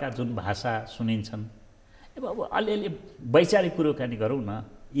तलका जुन भाषा सुनिन्छन् अब अलिअलि वैचारिक कुरोकानी गरौँ न,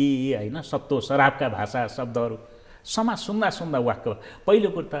 यी होइन सत्तो शराबका भाषा शब्दहरू समाज सुन्दा सुन्दा वाक्क। पहिलो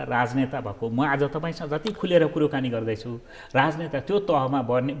कुरो त राजनेता भएको, म आज तपाईँसँग जति खुलेर कुरोकानी गर्दैछु, राजनेता त्यो तहमा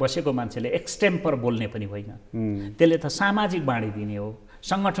बसेको मान्छेले एक्सटेम्पर बोल्ने पनि होइन, त्यसले त सामाजिक बाँडी दिने हो,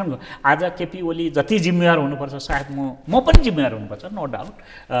 सङ्गठनको। आज केपी ओली जति जिम्मेवार हुनुपर्छ सायद म पनि जिम्मेवार हुनुपर्छ, no doubt.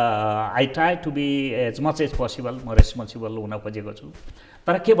 I try to be as much as possible, म रेस्पोन्सिबल हुन खोजेको छु।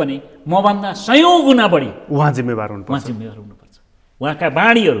 तर के भने मभन्दा 100 गुणा बढी उहाँ जिम्मेवार हुनुपर्छ। उहाँका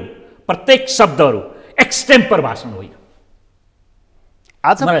बाणीहरू, प्रत्येक शब्दहरू एक्सटेम्पर भाषण होइन।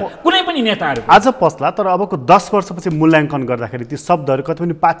 आज कुनै पनि नेताहरू आज पस्ला, तर अबको 10 वर्षपछि मूल्याङ्कन गर्दाखेरि ती शब्दहरू कति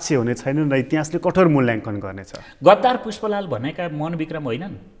पनि पाच्य हुने छैनन् र इतिहासले कठोर मूल्याङ्कन गर्नेछ। गद्दार पुष्पलाल भनेका मनविक्रम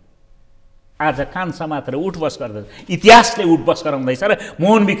होइनन्, आज कान समातेर उठबस गर्दैछ, इतिहासले उठबस गराउँदैछ र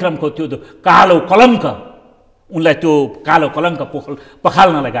मनविक्रमको त्यो कालो कलङ्क, उनलाई त्यो कालो कलङ्क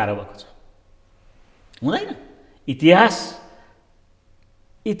पखाल्नलाई गाह्रो भएको छ। हुँदैन,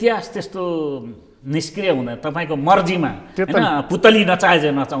 इतिहास त्यस्तो निष्क्रिय हुँदैन, तपाईँको मर्जीमा होइन पुतली नचाए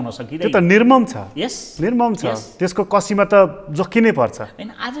चाहिँ नचाउन सकिँदैन। त्यो त निर्मम छ, निर्मम छ, त्यसको कसीमा त जोखिनै पर्छ।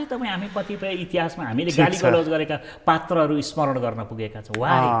 होइन आजै तपाईँ हामी कतिपय इतिहासमा हामीले गाली गलौज गरेका पात्रहरू स्मरण गर्न पुगेका छौँ।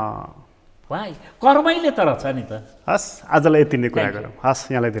 वाइ कर्मैले त रहेछ नि त। हस्, आजलाई यति नै कुरा गरौँ।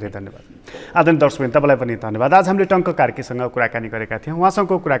 हस्, यहाँलाई धेरै धन्यवाद। आदरणीय दर्शकवृन्द, तपाईँलाई पनि धन्यवाद। आज हामीले टङ्क कार्कीसँग कुराकानी गरेका थियौँ।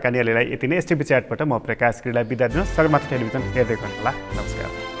 उहाँसँगको कुराकानी अहिलेलाई यति नै। एसटिभी च्याटबाट म प्रकाश गिरीलाई बिदा दिनुहोस्। सगरमाथा टेलिभिजन हेर्दै गर्नुहोला।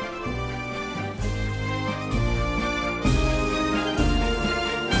 नमस्कार।